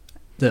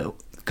 that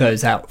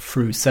goes out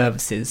through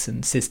services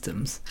and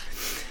systems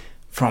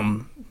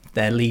from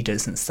their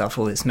leaders and stuff.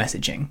 All this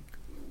messaging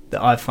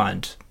that I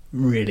find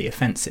really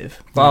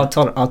offensive, but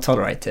I'll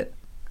tolerate it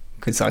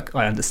because I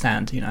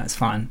understand. It's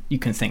fine. You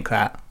can think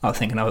that. I'll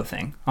think another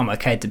thing. I'm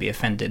okay to be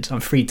offended. I'm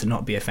free to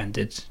not be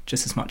offended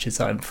just as much as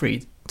I'm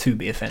free to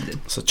be offended.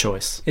 It's a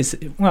choice. It's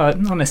not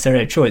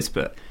necessarily a choice,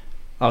 but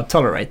I'll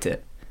tolerate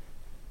it.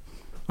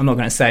 I'm not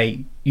going to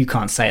say you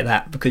can't say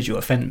that because you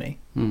offend me.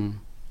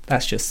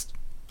 That's just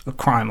a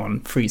crime on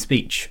free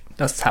speech.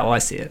 That's how I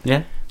see it.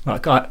 Yeah.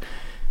 Like,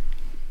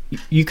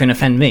 you can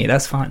offend me.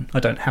 That's fine. I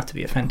don't have to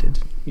be offended.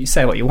 You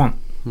say what you want.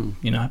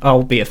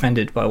 I'll be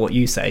offended by what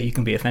you say. You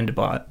can be offended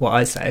by what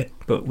I say.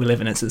 But we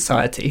live in a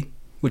society.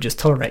 We'll just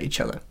tolerate each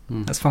other.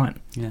 That's fine.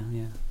 Yeah.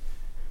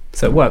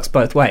 So it works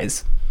both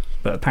ways,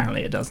 but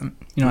apparently it doesn't.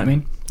 You know what I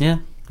mean? Yeah.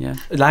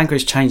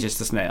 Language changes,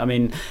 doesn't it? I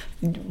mean,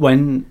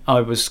 when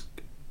I was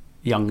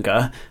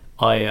younger,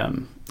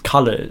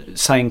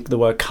 saying the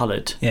word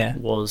coloured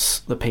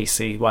was the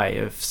PC way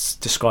of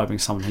describing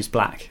someone who's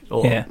black,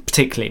 or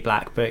particularly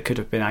black, but it could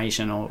have been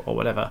Asian or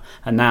whatever.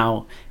 And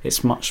now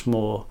it's much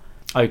more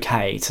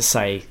okay to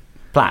say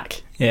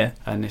black. Yeah.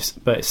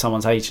 But if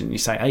someone's Asian, you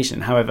say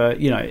Asian. However,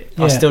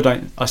 I still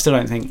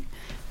don't think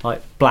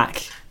like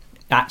black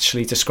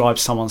actually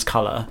describes someone's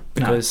colour,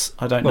 because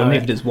I don't know. Well,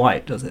 neither does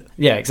white, does it?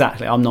 Yeah,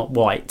 exactly. I'm not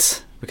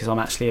white because I'm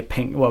actually a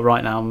pink. Well,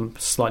 right now I'm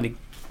slightly,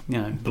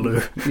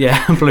 blue.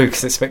 Yeah, I'm blue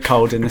because it's a bit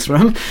cold in this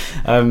room.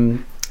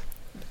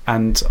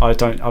 And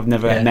I've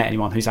never met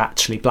anyone who's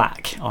actually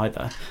black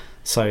either.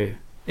 So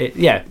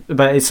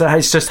but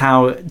it's just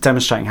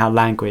demonstrating how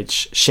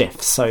language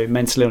shifts. So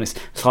mental illness,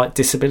 it's like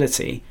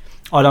disability.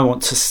 I don't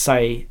want to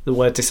say the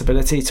word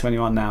disability to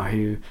anyone now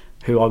who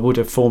I would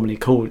have formerly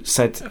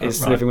said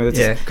is living with a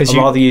disability. I'd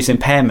rather use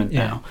impairment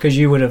now. Because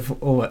you would have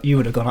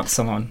gone up to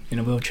someone in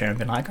a wheelchair and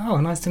been like, "Oh,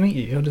 nice to meet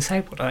you. You're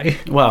disabled, are you?"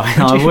 Well,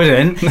 I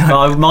wouldn't. No.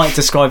 But I might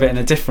describe it in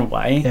a different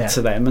way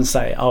to them and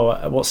say,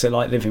 "Oh, what's it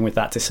like living with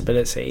that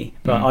disability?"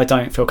 But I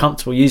don't feel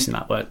comfortable using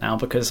that word now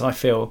because I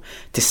feel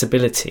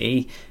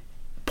disability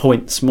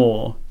points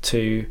more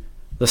to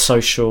the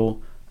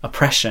social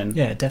oppression.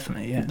 Yeah,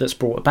 definitely. Yeah, that's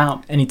brought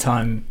about.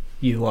 Anytime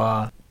you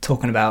are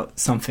talking about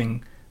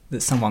something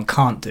that someone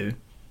can't do,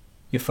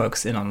 you're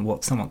focusing on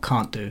what someone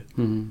can't do.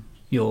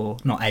 You're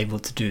not able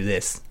to do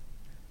this.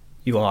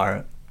 You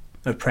are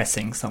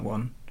oppressing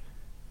someone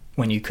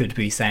when you could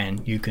be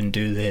saying you can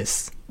do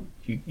this,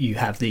 you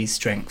have these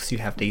strengths, you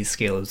have these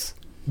skills.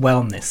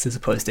 Wellness as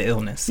opposed to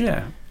illness.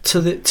 Yeah,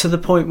 to the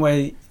point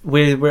where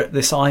we're at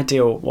this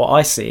ideal, what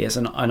I see as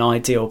an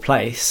ideal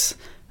place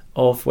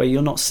of where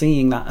you're not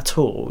seeing that at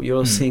all.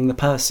 You're seeing the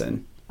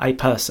person,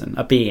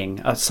 a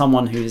being,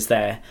 someone who is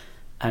there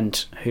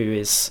and who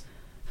is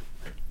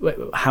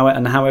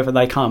however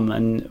they come,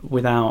 and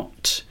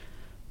without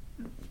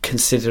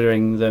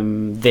considering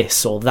them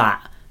this or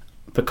that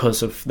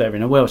because of they're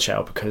in a wheelchair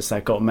or because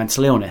they've got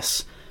mental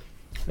illness,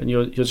 and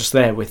you're just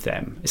there with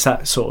them. It's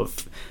that sort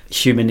of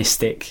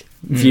humanistic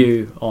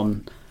view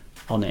on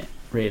it,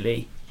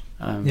 really.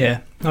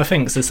 I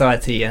think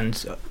society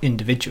and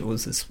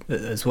individuals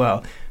as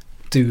well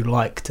do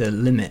like to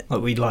limit.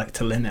 Like, we like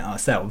to limit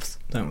ourselves,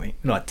 don't we?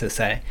 We like to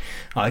say,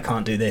 I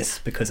can't do this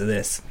because of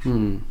this,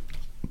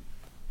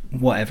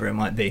 whatever it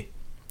might be.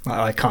 Like,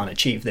 I can't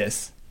achieve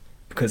this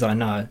because I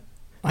know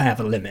I have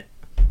a limit.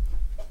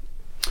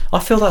 I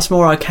feel that's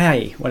more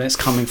okay when it's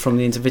coming from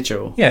the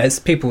individual. Yeah, it's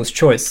people's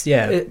choice.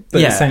 But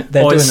they're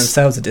doing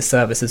themselves a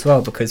disservice as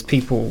well, because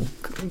people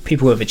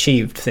have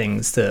achieved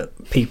things that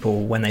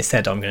people, when they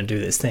said, I'm going to do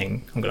this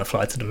thing, I'm going to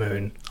fly to the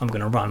moon, I'm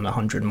going to run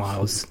 100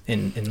 miles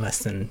in less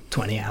than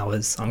 20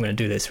 hours, I'm going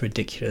to do this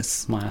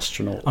ridiculous... My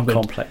astronaut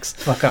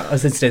complex. Like, I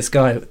was into this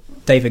guy,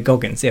 David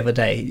Goggins, the other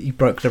day. He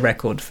broke the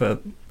record for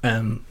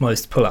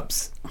most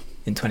pull-ups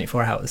in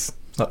 24 hours,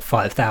 like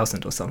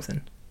 5,000 or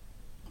something.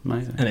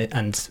 Amazing.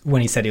 And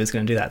when he said he was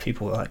going to do that,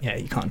 people were like, yeah,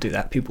 you can't do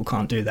that. People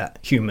can't do that.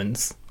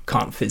 Humans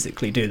can't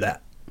physically do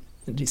that.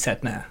 And he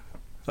said, nah,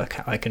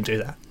 I can do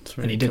that.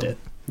 Really, and he did it.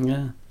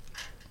 Yeah.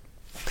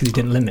 Because he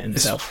didn't limit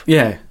himself.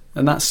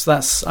 And I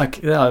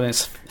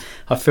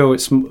feel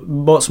it's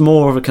what's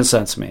more of a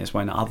concern to me is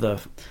when other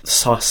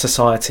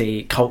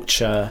society,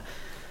 culture,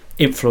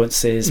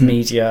 influences,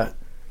 media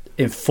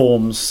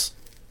informs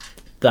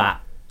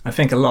that. I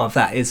think a lot of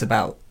that is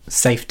about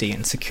safety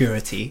and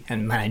security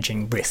and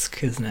managing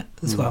risk, isn't it,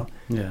 as well?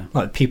 Yeah.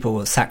 Like, people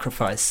will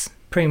sacrifice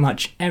pretty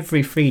much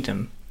every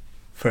freedom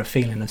for a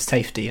feeling of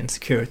safety and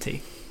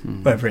security,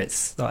 whether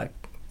it's like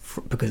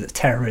because of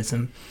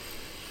terrorism,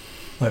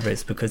 whether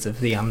it's because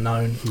of the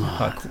unknown.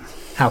 Like,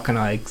 how can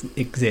I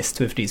exist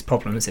with these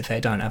problems if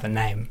they don't have a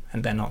name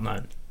and they're not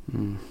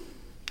known?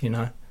 You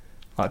know,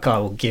 like, I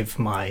will give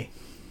my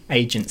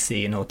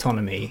agency and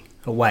autonomy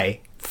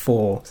away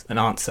for an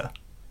answer.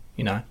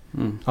 You know,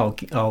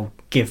 I'll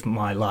give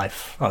my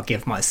life, I'll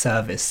give my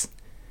service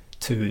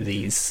to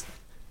these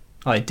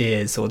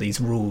ideas or these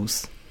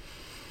rules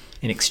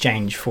in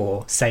exchange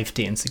for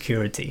safety and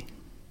security.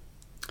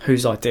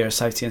 Whose idea of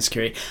safety and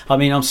security? I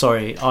mean, I'm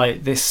sorry,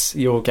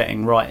 you're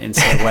getting right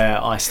into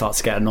where I start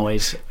to get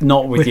annoyed.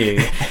 Not with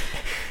you,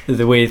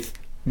 with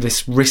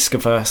this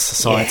risk-averse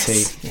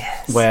society,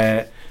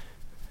 where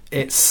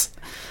it's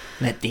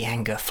let the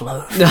anger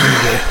flow.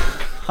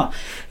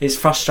 It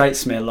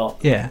frustrates me a lot.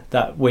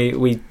 That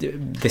we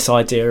this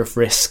idea of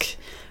risk,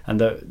 and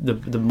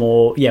the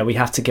more we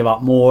have to give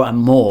up more and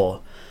more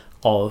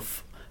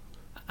of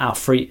our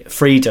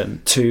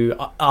freedom to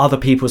other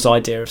people's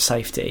idea of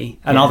safety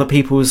and other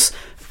people's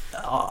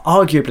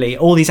arguably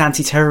all these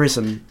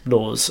anti-terrorism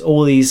laws,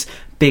 all these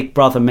big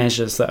brother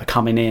measures that are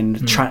coming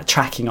in,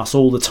 tracking us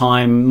all the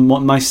time,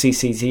 most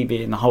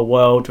CCTV in the whole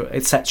world,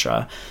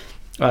 etc.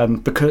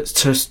 Because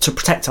to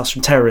protect us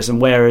from terrorism,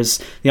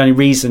 whereas the only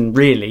reason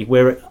really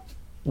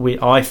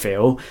I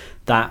feel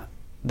that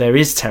there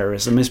is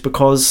terrorism is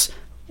because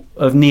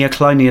of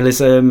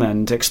neocolonialism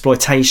and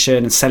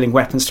exploitation and selling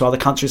weapons to other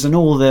countries and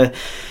all the,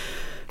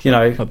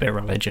 a bit of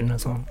religion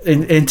as well.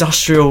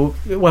 Industrial,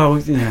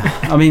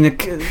 I mean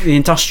the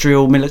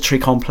industrial military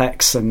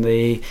complex and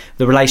the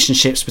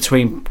relationships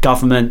between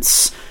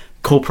governments,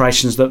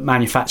 corporations that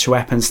manufacture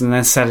weapons and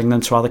then selling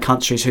them to other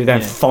countries who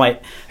then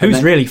fight.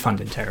 Who's really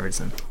funding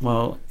terrorism?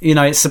 Well,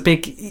 it's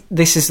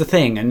this is the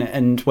thing,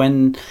 and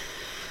when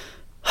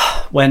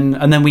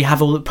and then we have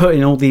put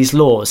in all these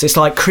laws, it's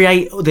like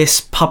create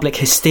this public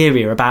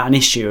hysteria about an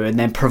issue and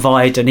then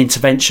provide an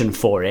intervention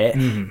for it.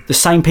 The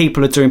same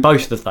people are doing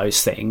both of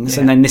those things,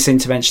 and then this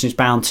intervention is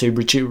bound to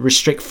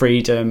restrict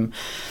freedom,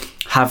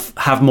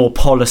 have more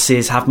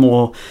policies, have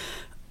more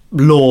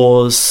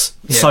laws,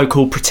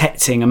 so-called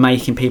protecting and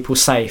making people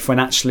safe, when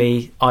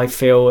actually I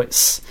feel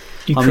it's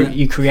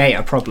you create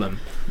a problem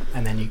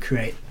and then you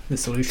create the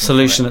solution.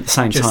 Solution at the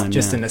same time.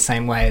 Just in the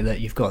same way that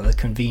you've got the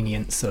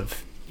convenience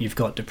of you've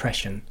got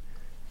depression.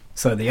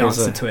 So the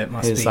answer to it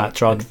must be that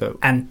drug that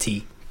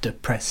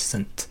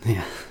antidepressant.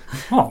 Yeah.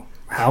 Oh,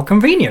 how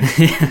convenient,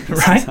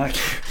 right?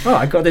 Exactly. Oh,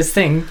 I got this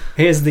thing.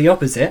 Here's the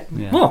opposite.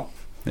 Yeah. Oh,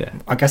 Yeah.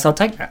 I guess I'll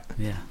take that.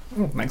 Yeah.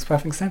 Oh, makes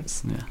perfect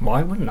sense. Yeah.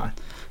 Why wouldn't I?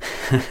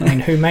 I mean,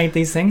 who made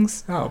these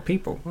things? Oh,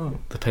 people. Oh.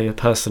 The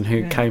person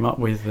who came up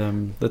with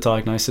the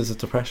diagnosis of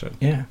depression.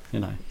 Yeah.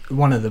 You know.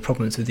 One of the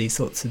problems with these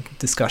sorts of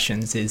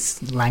discussions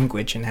is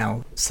language and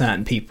how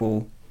certain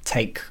people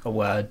take a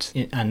word,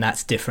 and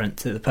that's different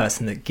to the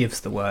person that gives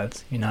the word,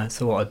 you know.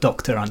 So what a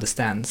doctor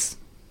understands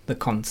the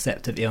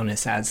concept of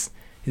illness as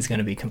is going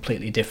to be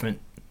completely different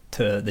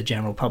to the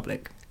general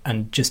public,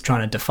 and just trying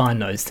to define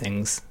those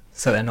things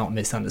so they're not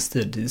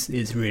misunderstood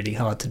is really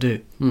hard to do.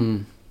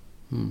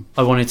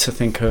 I wanted to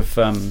think of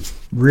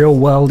real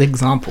world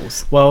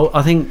examples. Well,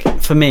 I think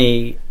for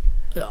me,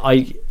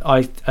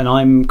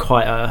 I'm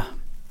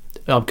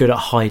good at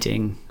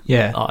hiding.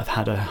 Yeah, I've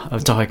had a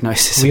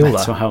diagnosis we of all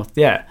mental are. health.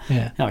 Yeah,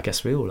 yeah. I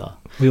guess we all are.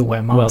 We all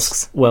wear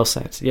masks. Well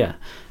said. Yeah.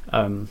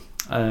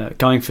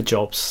 Going for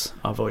jobs,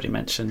 I've already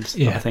mentioned.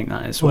 Yeah. I think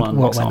that is What one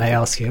when example. they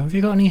ask you, have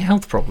you got any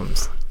health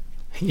problems?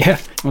 Yeah,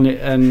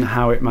 And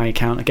how it may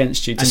count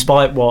against you,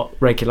 despite what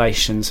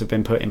regulations have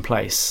been put in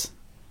place.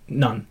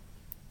 none.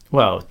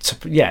 Well,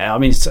 I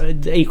mean, it's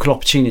equal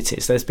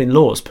opportunities. There's been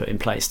laws put in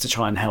place to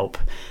try and help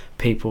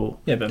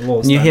people. Yeah, but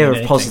laws. And you don't hear mean of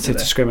anything, positive do they?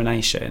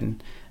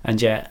 discrimination, and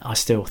yet I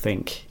still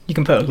think You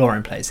can put a law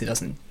in place; it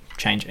doesn't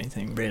change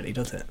anything, really,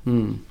 does it?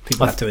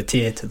 People have to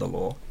adhere to the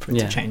law for it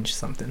to change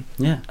something.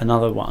 Yeah,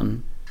 another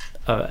one,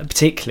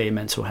 particularly in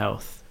mental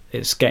health,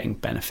 is getting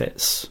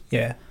benefits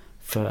Yeah,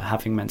 for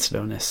having mental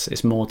illness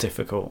is more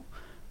difficult.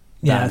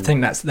 yeah. I than-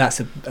 think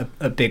that's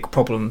a big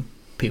problem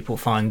people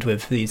find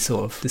with these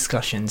sort of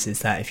discussions, is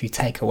that if you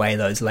take away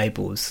those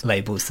labels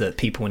that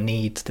people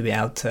need to be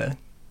able to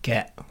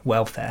get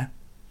welfare,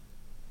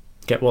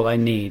 get what they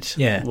need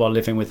while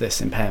living with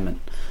this impairment.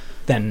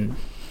 then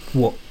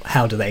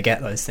how do they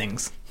get those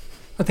things?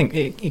 I think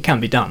it can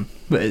be done,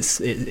 but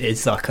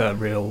it's like a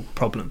real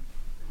problem.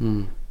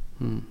 And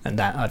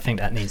that, I think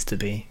that needs to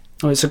be.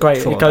 Well,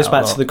 it goes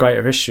back to the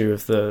greater issue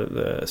of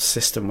the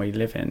systems we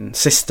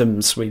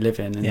live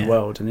in the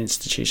world, and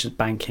institutions,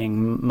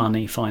 banking,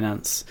 money,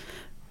 finance,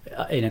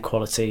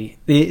 inequality.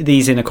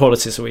 These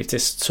inequalities that we've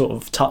just sort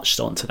of touched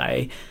on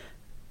today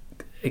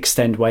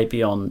extend way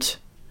beyond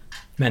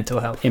mental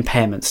health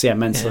impairments,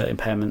 mental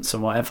impairments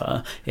and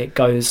whatever. It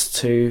goes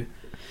to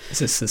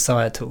it's a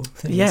societal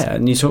thing.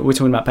 and we're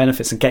talking about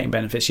benefits and getting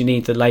benefits. You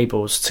need the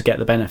labels to get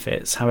the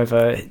benefits.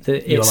 However,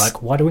 you're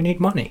like, why do we need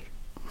money?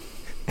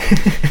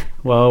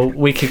 Well,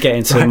 we could get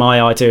into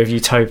my idea of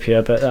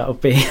utopia, but that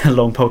would be a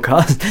long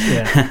podcast.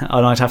 Yeah.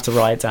 And I'd have to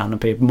write it down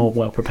and be more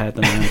well prepared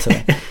than I am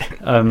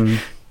today.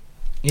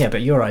 Yeah,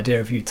 but your idea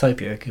of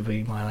utopia could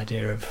be my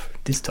idea of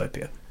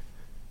dystopia.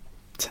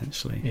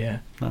 Potentially. Yeah.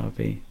 That'd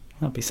be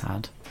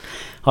sad.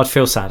 I'd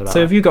feel sad about So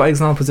that. have you got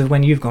examples of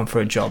when you've gone for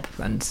a job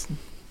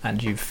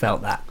and you've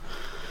felt that?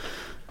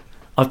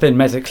 I've been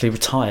medically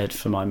retired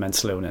for my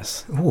mental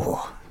illness. Ooh,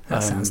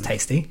 that sounds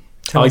tasty.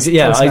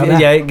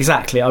 Yeah,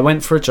 exactly. I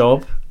went for a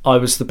job. I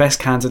was the best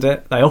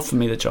candidate. They offered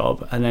me the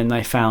job, and then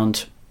they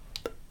found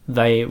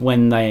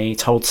when they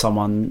told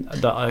someone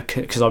that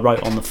because I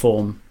wrote on the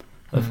form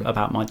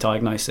about my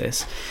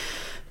diagnosis,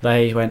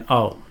 they went,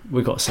 "Oh,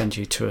 we've got to send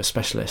you to a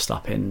specialist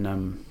up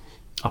in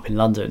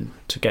London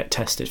to get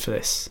tested for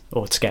this,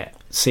 or to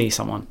see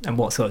someone." And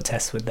what sort of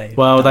tests would they?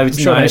 Well, they would.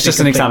 Sure, No, it's just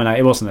an examination.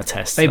 It wasn't a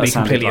test. They'd be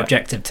completely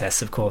objective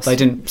tests, of course. They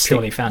didn't stick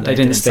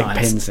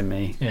pins in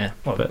me. Yeah,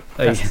 well, but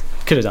they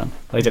could have done.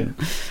 They didn't.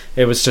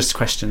 It was just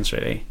questions,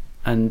 really,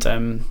 and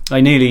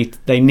they nearly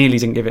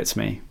didn't give it to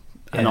me,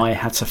 and I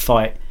had to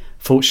fight.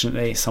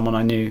 Fortunately, someone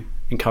I knew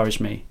encouraged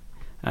me,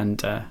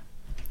 and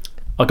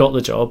I got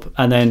the job,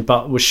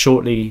 but was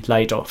shortly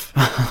laid off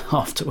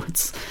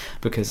afterwards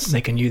because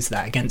they can use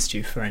that against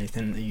you for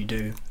anything that you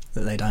do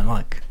that they don't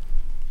like.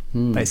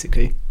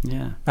 Basically,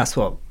 that's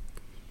what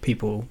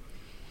people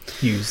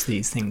use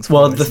these things for.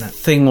 Well, the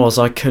thing was,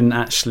 I couldn't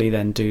actually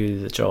then do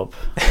the job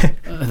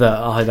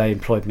that they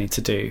employed me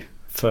to do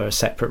for a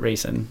separate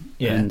reason,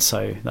 and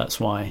so that's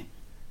why.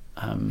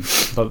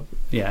 But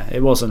yeah,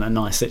 it wasn't a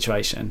nice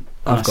situation.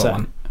 I've got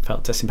one.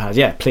 Felt disempowered.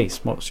 Yeah, please.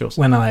 What's yours?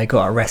 When I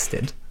got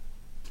arrested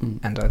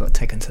and I got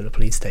taken to the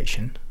police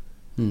station,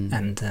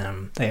 and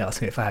they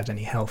asked me if I had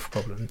any health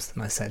problems,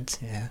 and I said,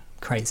 "Yeah,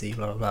 crazy,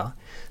 blah blah blah."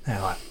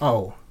 They're like,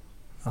 "Oh,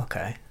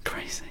 okay,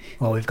 crazy.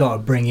 Well, we've got to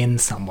bring in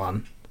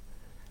someone,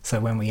 so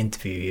when we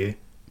interview you,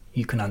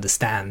 you can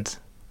understand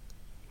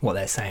what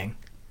they're saying."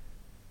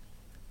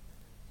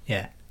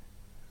 Yeah.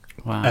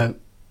 Wow.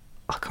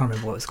 I can't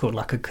remember what it's called,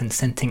 like a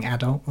consenting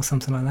adult or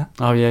something like that.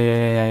 Oh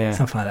yeah.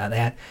 Something like that. They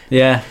had.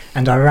 Yeah.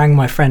 And I rang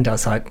my friend. I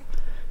was like,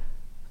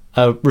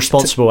 a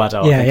responsible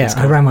adult.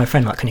 I rang my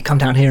friend, like, "Can you come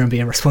down here and be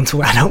a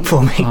responsible adult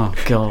for me?" Oh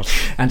God.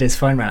 And his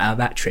phone ran out of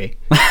battery.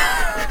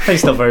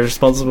 He's not very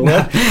responsible.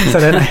 No. So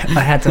then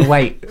I had to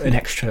wait an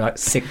extra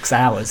 6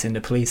 hours in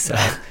the police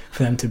cell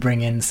for them to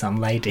bring in some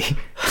lady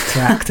to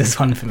act as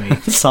one for me.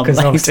 Some Because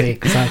lady. obviously,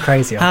 because I'm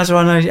crazy. How do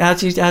I know? How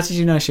did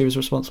you know she was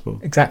responsible?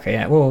 Exactly,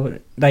 yeah. Well,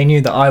 they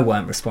knew that I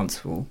weren't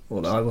responsible,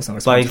 or that I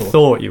wasn't They responsible.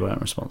 thought you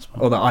weren't responsible.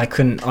 Or that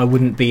I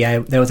wouldn't be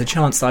able, there was a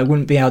chance that I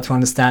wouldn't be able to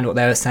understand what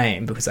they were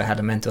saying because I had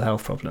a mental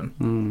health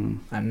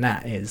problem. And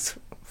that is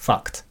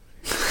fucked,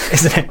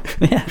 isn't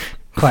it? Yeah.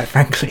 Quite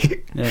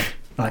frankly. Yeah.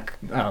 Like,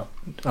 oh,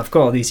 I've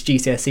got all these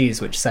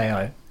GCSEs which say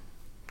I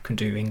can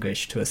do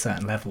English to a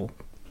certain level,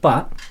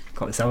 but I've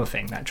got this other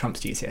thing that trumps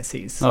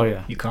GCSEs. Oh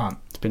yeah. You can't.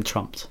 It's been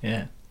trumped.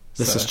 Yeah.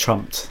 This So- is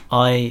trumped.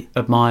 I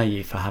admire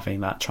you for having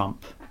that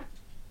trump.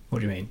 What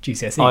do you mean?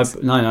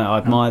 GCSEs? I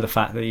admire the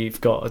fact that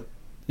you've got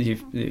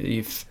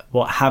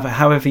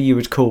however you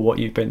would call what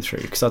you've been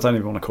through, because I don't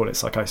even want to call it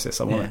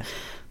psychosis.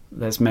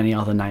 There's many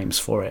other names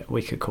for it.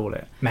 We could call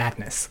it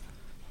Madness.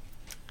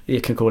 You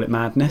can call it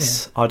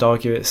madness. Yeah. I'd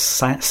argue it's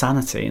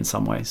sanity in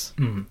some ways.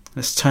 Mm.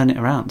 Let's turn it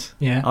around.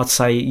 Yeah. I'd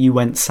say you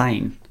went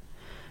sane,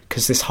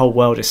 because this whole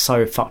world is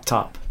so fucked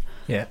up,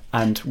 Yeah.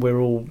 and we're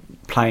all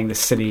playing this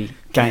silly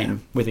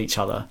game with each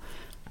other.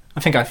 I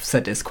think I've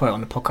said this quote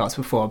on the podcast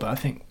before, but I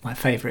think my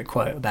favourite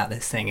quote about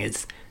this thing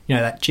is, you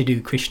know, that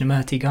Jiddu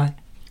Krishnamurti guy?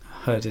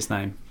 Heard his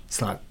name.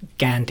 It's like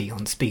Gandhi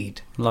on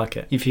speed. Like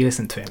it. If you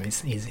listen to him,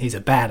 he's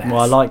a badass. Well,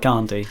 I like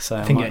Gandhi, so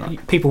I think like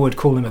that. people would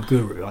call him a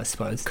guru, I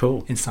suppose.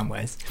 Cool. In some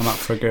ways. I'm up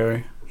for a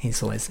guru.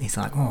 He's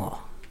like,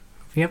 oh,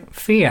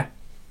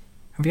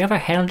 have you ever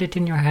held it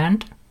in your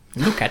hand?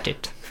 Look at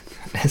it.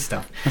 And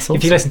stuff. That's If you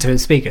awesome. listen to him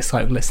speak, it's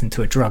like listen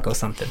to a drug or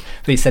something.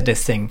 But he said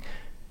this thing,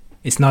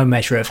 it's no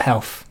measure of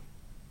health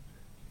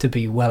to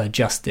be well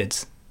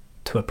adjusted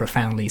to a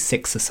profoundly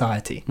sick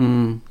society,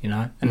 you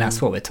know? And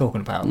that's what we're talking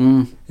about,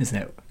 isn't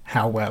it?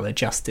 How well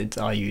adjusted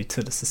are you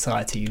to the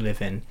society you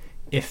live in?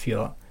 If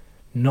you're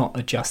not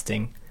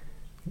adjusting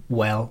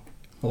well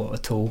or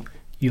at all,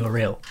 you're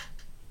ill,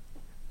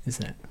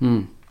 isn't it?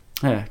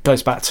 Yeah, it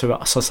goes back to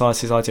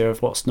society's idea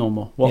of what's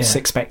normal, what's Yeah.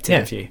 expected Yeah.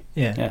 of you.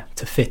 Yeah. Yeah.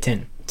 To fit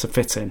in. To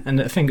fit in.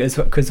 And I think it's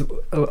because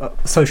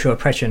social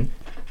oppression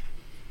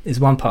is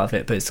one part of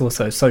it, but it's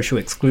also social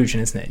exclusion,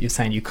 isn't it? You're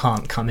saying you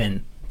can't come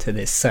in to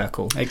this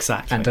circle.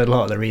 Exactly. And a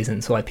lot of the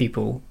reasons why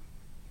people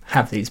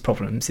have these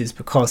problems is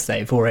because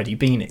they've already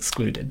been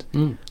excluded.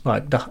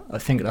 Like I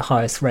think the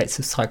highest rates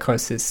of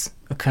psychosis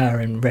occur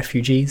in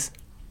refugees.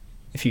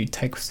 If you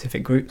take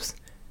specific groups,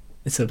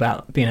 it's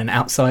about being an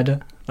outsider.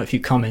 Like if you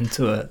come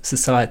into a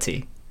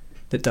society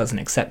that doesn't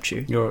accept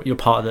you, You're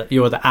part of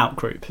you're the out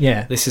group.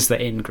 Yeah. This is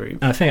the in group.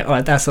 and I think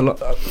like that's a lot.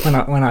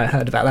 When I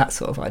heard about that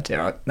sort of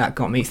idea, that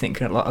got me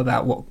thinking a lot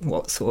about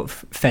what sort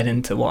of fed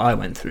into what I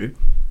went through.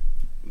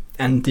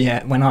 And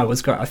yeah, when I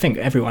was growing, I think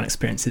everyone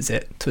experiences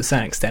it to a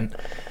certain extent.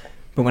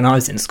 But when I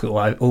was in school,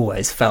 I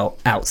always felt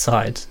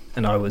outside,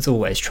 and I was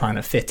always trying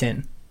to fit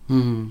in.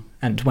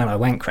 And when I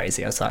went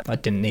crazy, I was like, I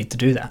didn't need to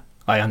do that.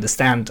 I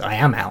understand. I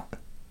am out.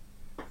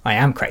 I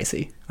am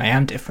crazy. I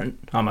am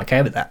different. I'm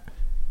okay with that.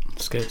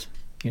 It's good.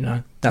 You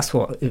know, that's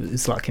what it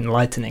was like,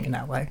 enlightening in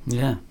that way.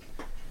 Yeah.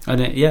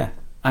 And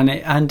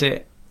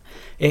it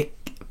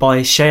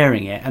by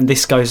sharing it, and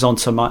this goes on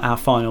to our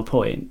final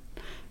point,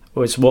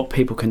 was what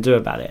people can do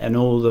about it, and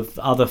all the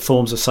other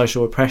forms of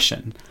social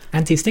oppression.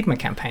 Anti-stigma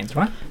campaigns,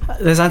 right?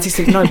 There's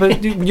anti-stigma, no,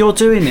 but you're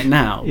doing it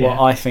now. Yeah. What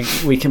I think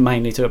we can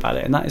mainly do about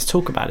it, and that is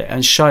talk about it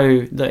and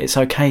show that it's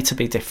okay to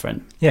be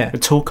different. Yeah.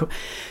 But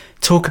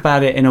talk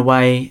about it in a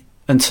way,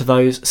 and to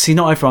those, see,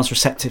 not everyone's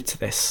receptive to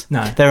this.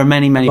 No. There are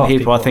many A lot of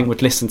people I think aren't.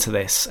 would listen to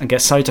this and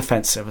get so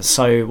defensive and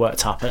so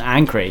worked up and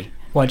angry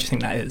Why do you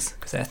think that is?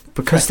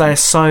 because they're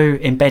so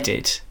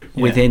embedded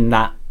within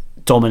that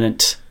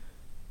dominant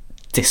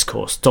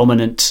discourse,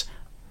 dominant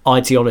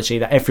ideology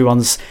that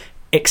everyone's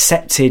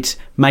accepted,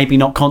 maybe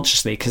not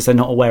consciously because they're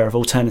not aware of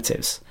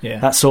alternatives. Yeah.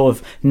 That sort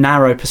of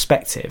narrow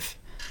perspective.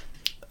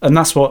 And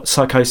that's what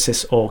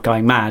psychosis or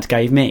going mad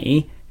gave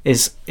me,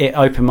 is it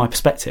opened my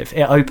perspective.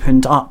 It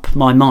opened up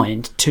my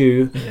mind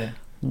to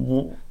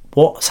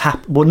what's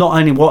happened. Well, not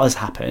only what has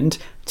happened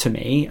to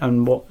me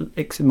and what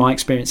my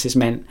experiences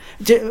meant.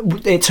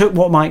 It took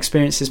what my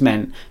experiences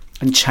meant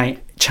and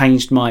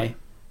changed my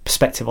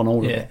perspective on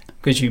all of it.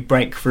 Because you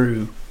break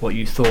through what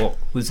you thought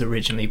was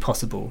originally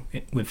possible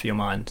with your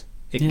mind.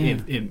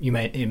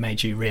 It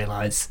made you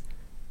realise,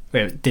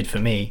 well, it did for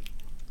me,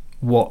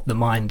 what the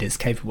mind is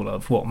capable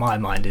of, what my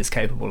mind is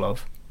capable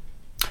of.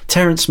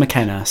 Terence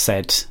McKenna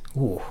said,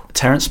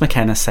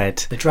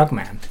 The drug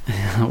man.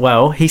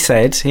 well, he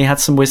said, he had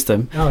some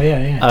wisdom. Oh,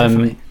 yeah,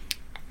 definitely.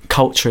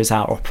 Culture is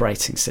our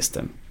operating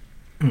system.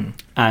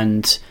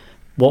 And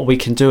what we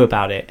can do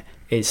about it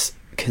is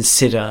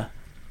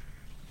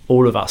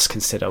all of us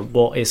consider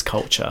what is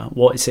culture,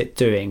 what is it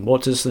doing,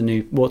 what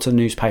do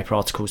newspaper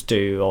articles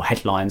do, or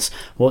headlines,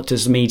 what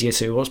does the media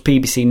do, what's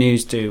BBC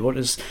News do, what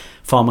does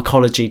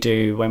pharmacology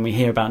do when we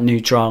hear about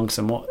new drugs,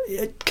 and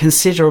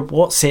consider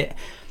what's it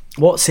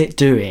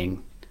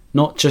doing,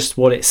 not just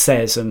what it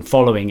says and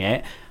following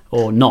it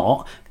or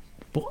not.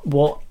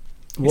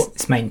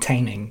 It's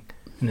maintaining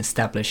an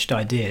established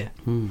idea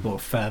or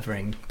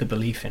furthering the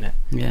belief in it.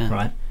 Yeah.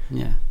 Right.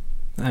 Yeah.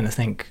 And I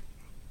think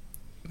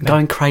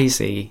going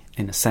crazy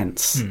in a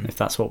sense, if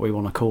that's what we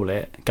want to call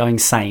it, going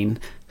sane,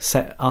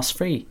 set us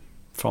free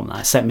from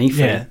that. Set me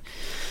free. Yeah.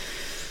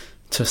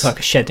 It's like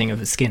a shedding of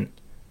the skin.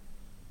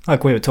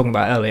 Like we were talking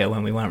about earlier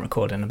when we weren't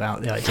recording,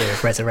 about the idea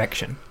of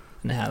resurrection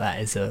and how that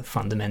is a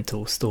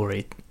fundamental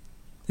story.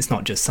 It's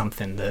not just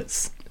something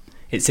it's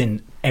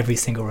in every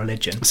single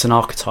religion. It's an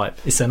archetype.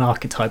 It's an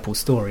archetypal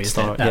story,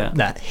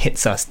 that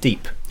hits us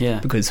deep. Yeah.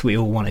 Because we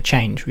all want to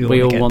change. We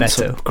all want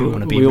to get better. We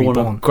want to be reborn. We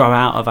all want to grow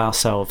out of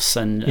ourselves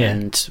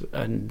and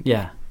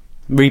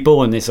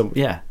reborn is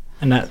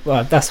And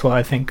that's why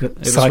I think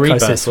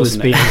Psychosis was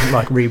being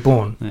like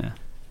reborn. Yeah.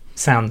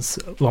 Sounds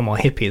a lot more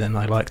hippie than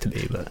I like to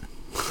be, but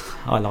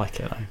I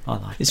like it though. I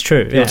like it. It's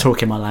true. You're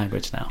talking my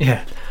language now.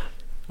 Yeah.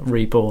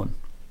 Reborn.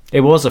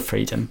 It was a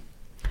freedom.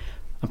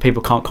 And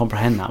people can't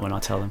comprehend that when I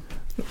tell them.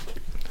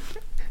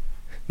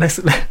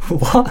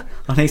 What?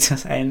 I need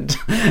to end.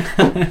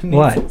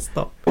 Why?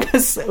 Stop.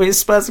 Because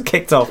Spurs have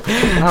kicked off.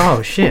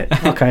 Oh shit.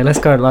 Okay, let's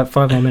go like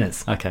 5 more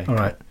minutes. Okay. All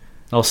right.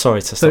 Oh,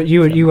 sorry to stop. So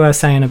you were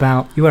saying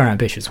about, you were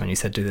ambitious when you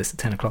said do this at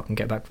 10 o'clock and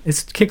get back.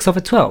 It kicks off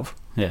at 12.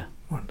 Yeah.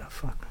 What the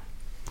fuck?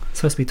 It's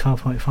supposed to be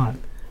 12:45.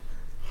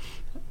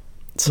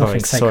 Sorry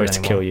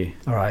to kill you.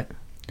 All right.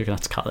 You're gonna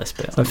have to cut this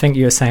bit. So I think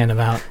you were saying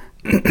about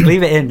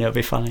leave it in. It'll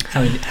be funny.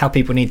 How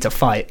people need to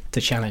fight to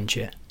challenge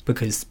it,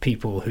 because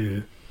people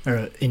who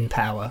are in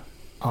power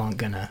aren't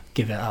gonna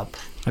give it up.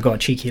 I got a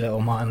cheeky little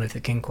Martin Luther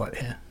King quote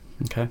here.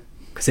 Okay.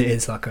 Because it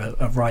is like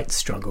a rights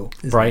struggle.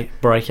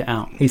 Break it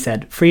out. He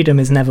said, "Freedom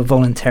is never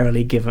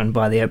voluntarily given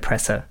by the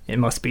oppressor. It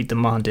must be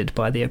demanded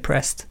by the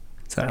oppressed."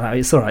 So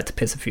it's all right to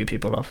piss a few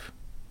people off,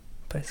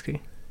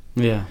 basically.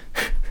 Yeah.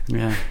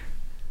 Yeah.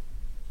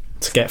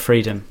 To get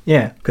freedom.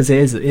 Yeah, because it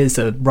is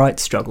a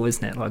rights struggle,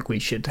 isn't it? Like we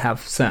should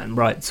have certain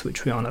rights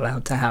which we aren't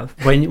allowed to have.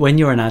 When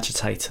you're an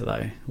agitator,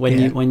 though,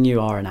 when you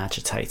are an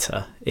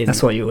agitator,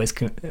 that's what you always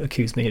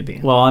accuse me of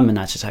being. Well, I'm an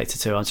agitator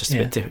too. I'm just a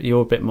bit different.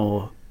 You're a bit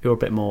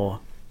more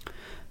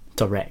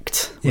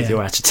direct with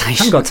your agitation. I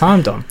haven't got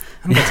time, Don.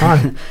 I haven't got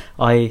time.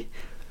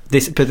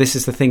 This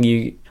is the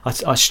thing.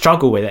 I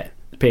struggle with it,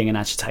 being an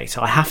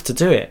agitator. I have to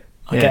do it.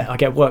 I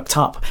get worked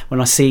up when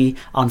I see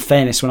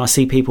unfairness, when I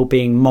see people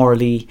being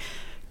morally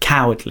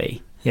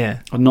cowardly. Yeah.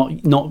 I'm not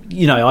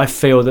I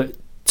feel that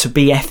to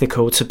be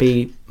ethical, to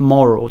be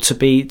moral, to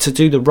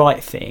do the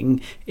right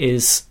thing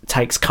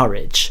takes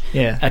courage.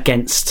 Yeah.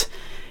 Against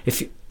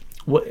if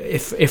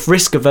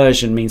risk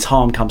aversion means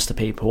harm comes to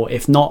people,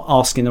 if not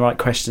asking the right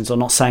questions or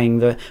not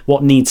saying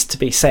what needs to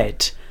be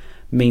said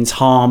means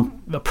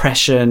harm,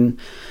 oppression,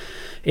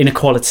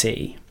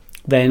 inequality,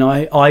 then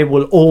I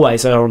will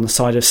always err on the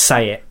side of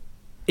say it,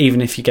 even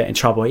if you get in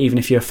trouble, even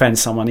if you offend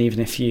someone, even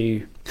if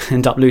you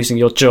end up losing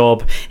your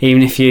job,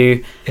 even if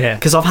you... Yeah.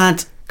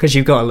 Because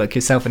you've got to look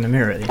yourself in the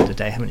mirror at the end of the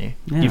day, haven't you?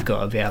 Yeah. You've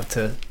got to be able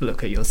to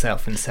look at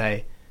yourself and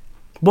say...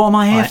 What am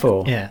I here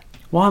for? Yeah.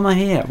 Why am I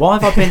here? Why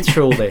have I been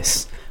through all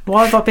this?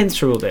 Why have I been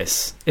through all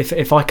this?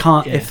 If I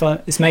can't... Yeah.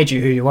 It's made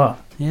you who you are.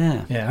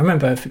 Yeah. Yeah, I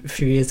remember a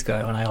few years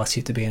ago when I asked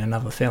you to be in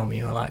another film,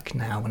 you were like,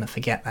 "Nah, I want to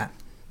forget that."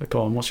 But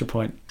go on, what's your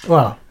point?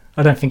 Well,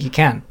 I don't think you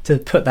can. To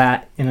put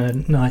that in a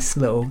nice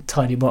little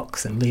tidy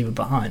box and leave it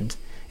behind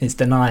is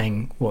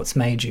denying what's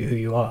made you who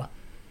you are.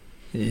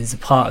 It is a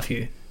part of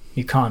you.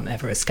 You can't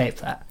ever escape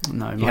that.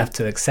 No, you have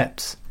to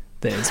accept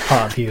that it's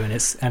part of you,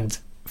 and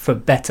for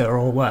better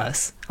or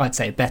worse, I'd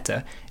say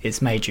better,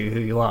 it's made you who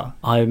you are.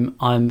 One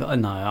of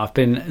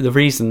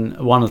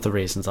the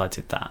reasons I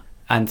did that,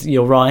 and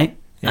you're right,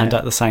 and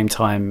at the same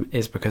time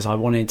is because I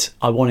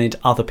wanted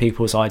other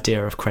people's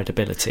idea of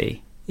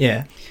credibility.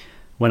 Yeah.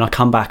 When I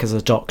come back as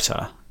a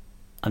doctor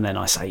and then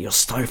I say you're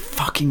so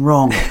fucking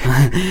wrong,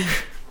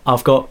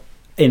 I've got,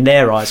 in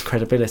their eyes,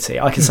 credibility.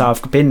 I can say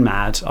I've been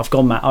mad, I've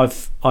gone mad,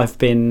 I've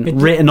been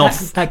written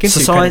off. That gives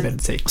you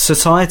credibility.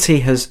 Society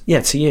has,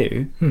 to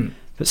you,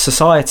 but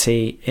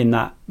society in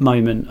that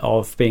moment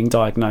of being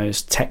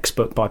diagnosed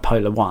textbook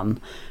bipolar 1,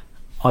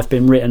 I've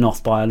been written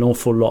off by an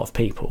awful lot of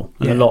people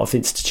and a lot of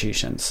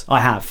institutions.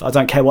 I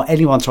don't care what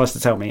anyone tries to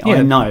tell me.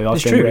 I know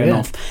I've been written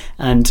off.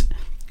 And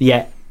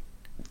yet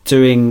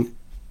doing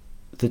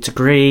the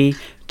degree,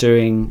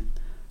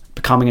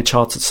 becoming a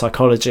chartered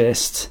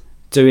psychologist,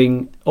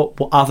 doing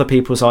other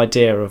people's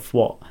idea of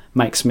what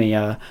makes me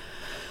a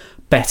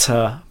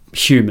better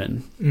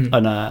human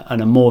and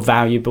a more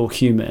valuable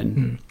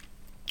human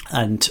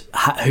and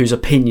whose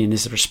opinion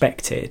is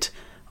respected,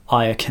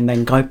 I can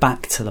then go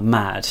back to the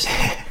mad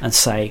and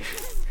say,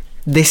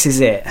 this is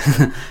it.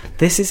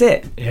 This is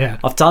it. Yeah.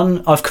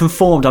 I've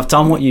conformed, I've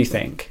done what you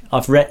think.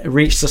 I've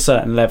reached a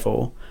certain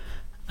level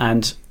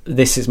and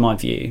this is my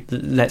view.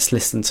 Let's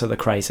listen to the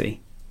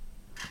crazy.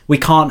 We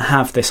can't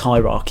have this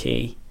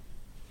hierarchy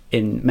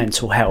in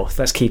mental health.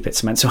 Let's keep it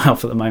to mental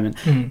health at the moment.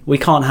 We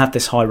can't have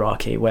this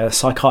hierarchy where a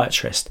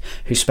psychiatrist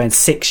who spends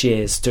 6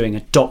 years doing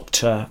a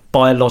doctor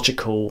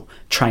biological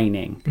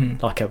training,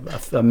 like a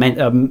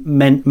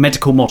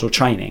medical model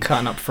training,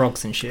 cutting up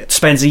frogs and shit,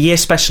 spends a year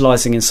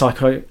specialising in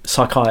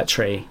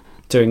psychiatry,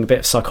 doing a bit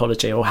of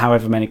psychology, or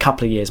however many,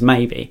 couple of years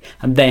maybe,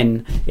 and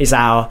then is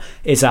our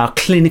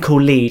clinical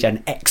lead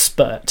and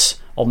expert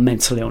on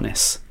mental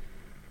illness.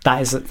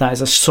 That is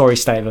a sorry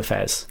state of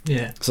affairs.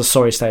 Yeah. It's a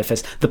sorry state of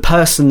affairs. The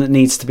person that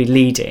needs to be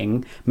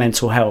leading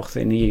mental health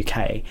in the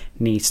UK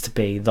needs to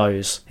be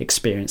those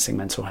experiencing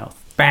mental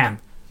health. Bam.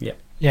 Yeah.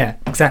 Yeah,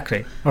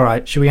 exactly. All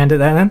right, should we end it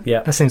there then?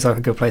 Yeah. That seems like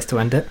a good place to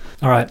end it.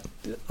 All right.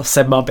 I've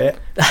said my bit.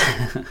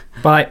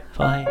 Bye.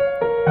 Bye.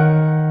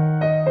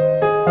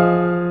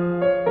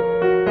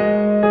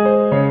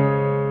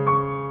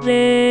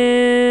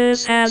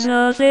 This has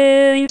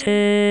nothing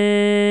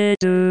to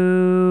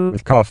do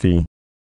with coffee.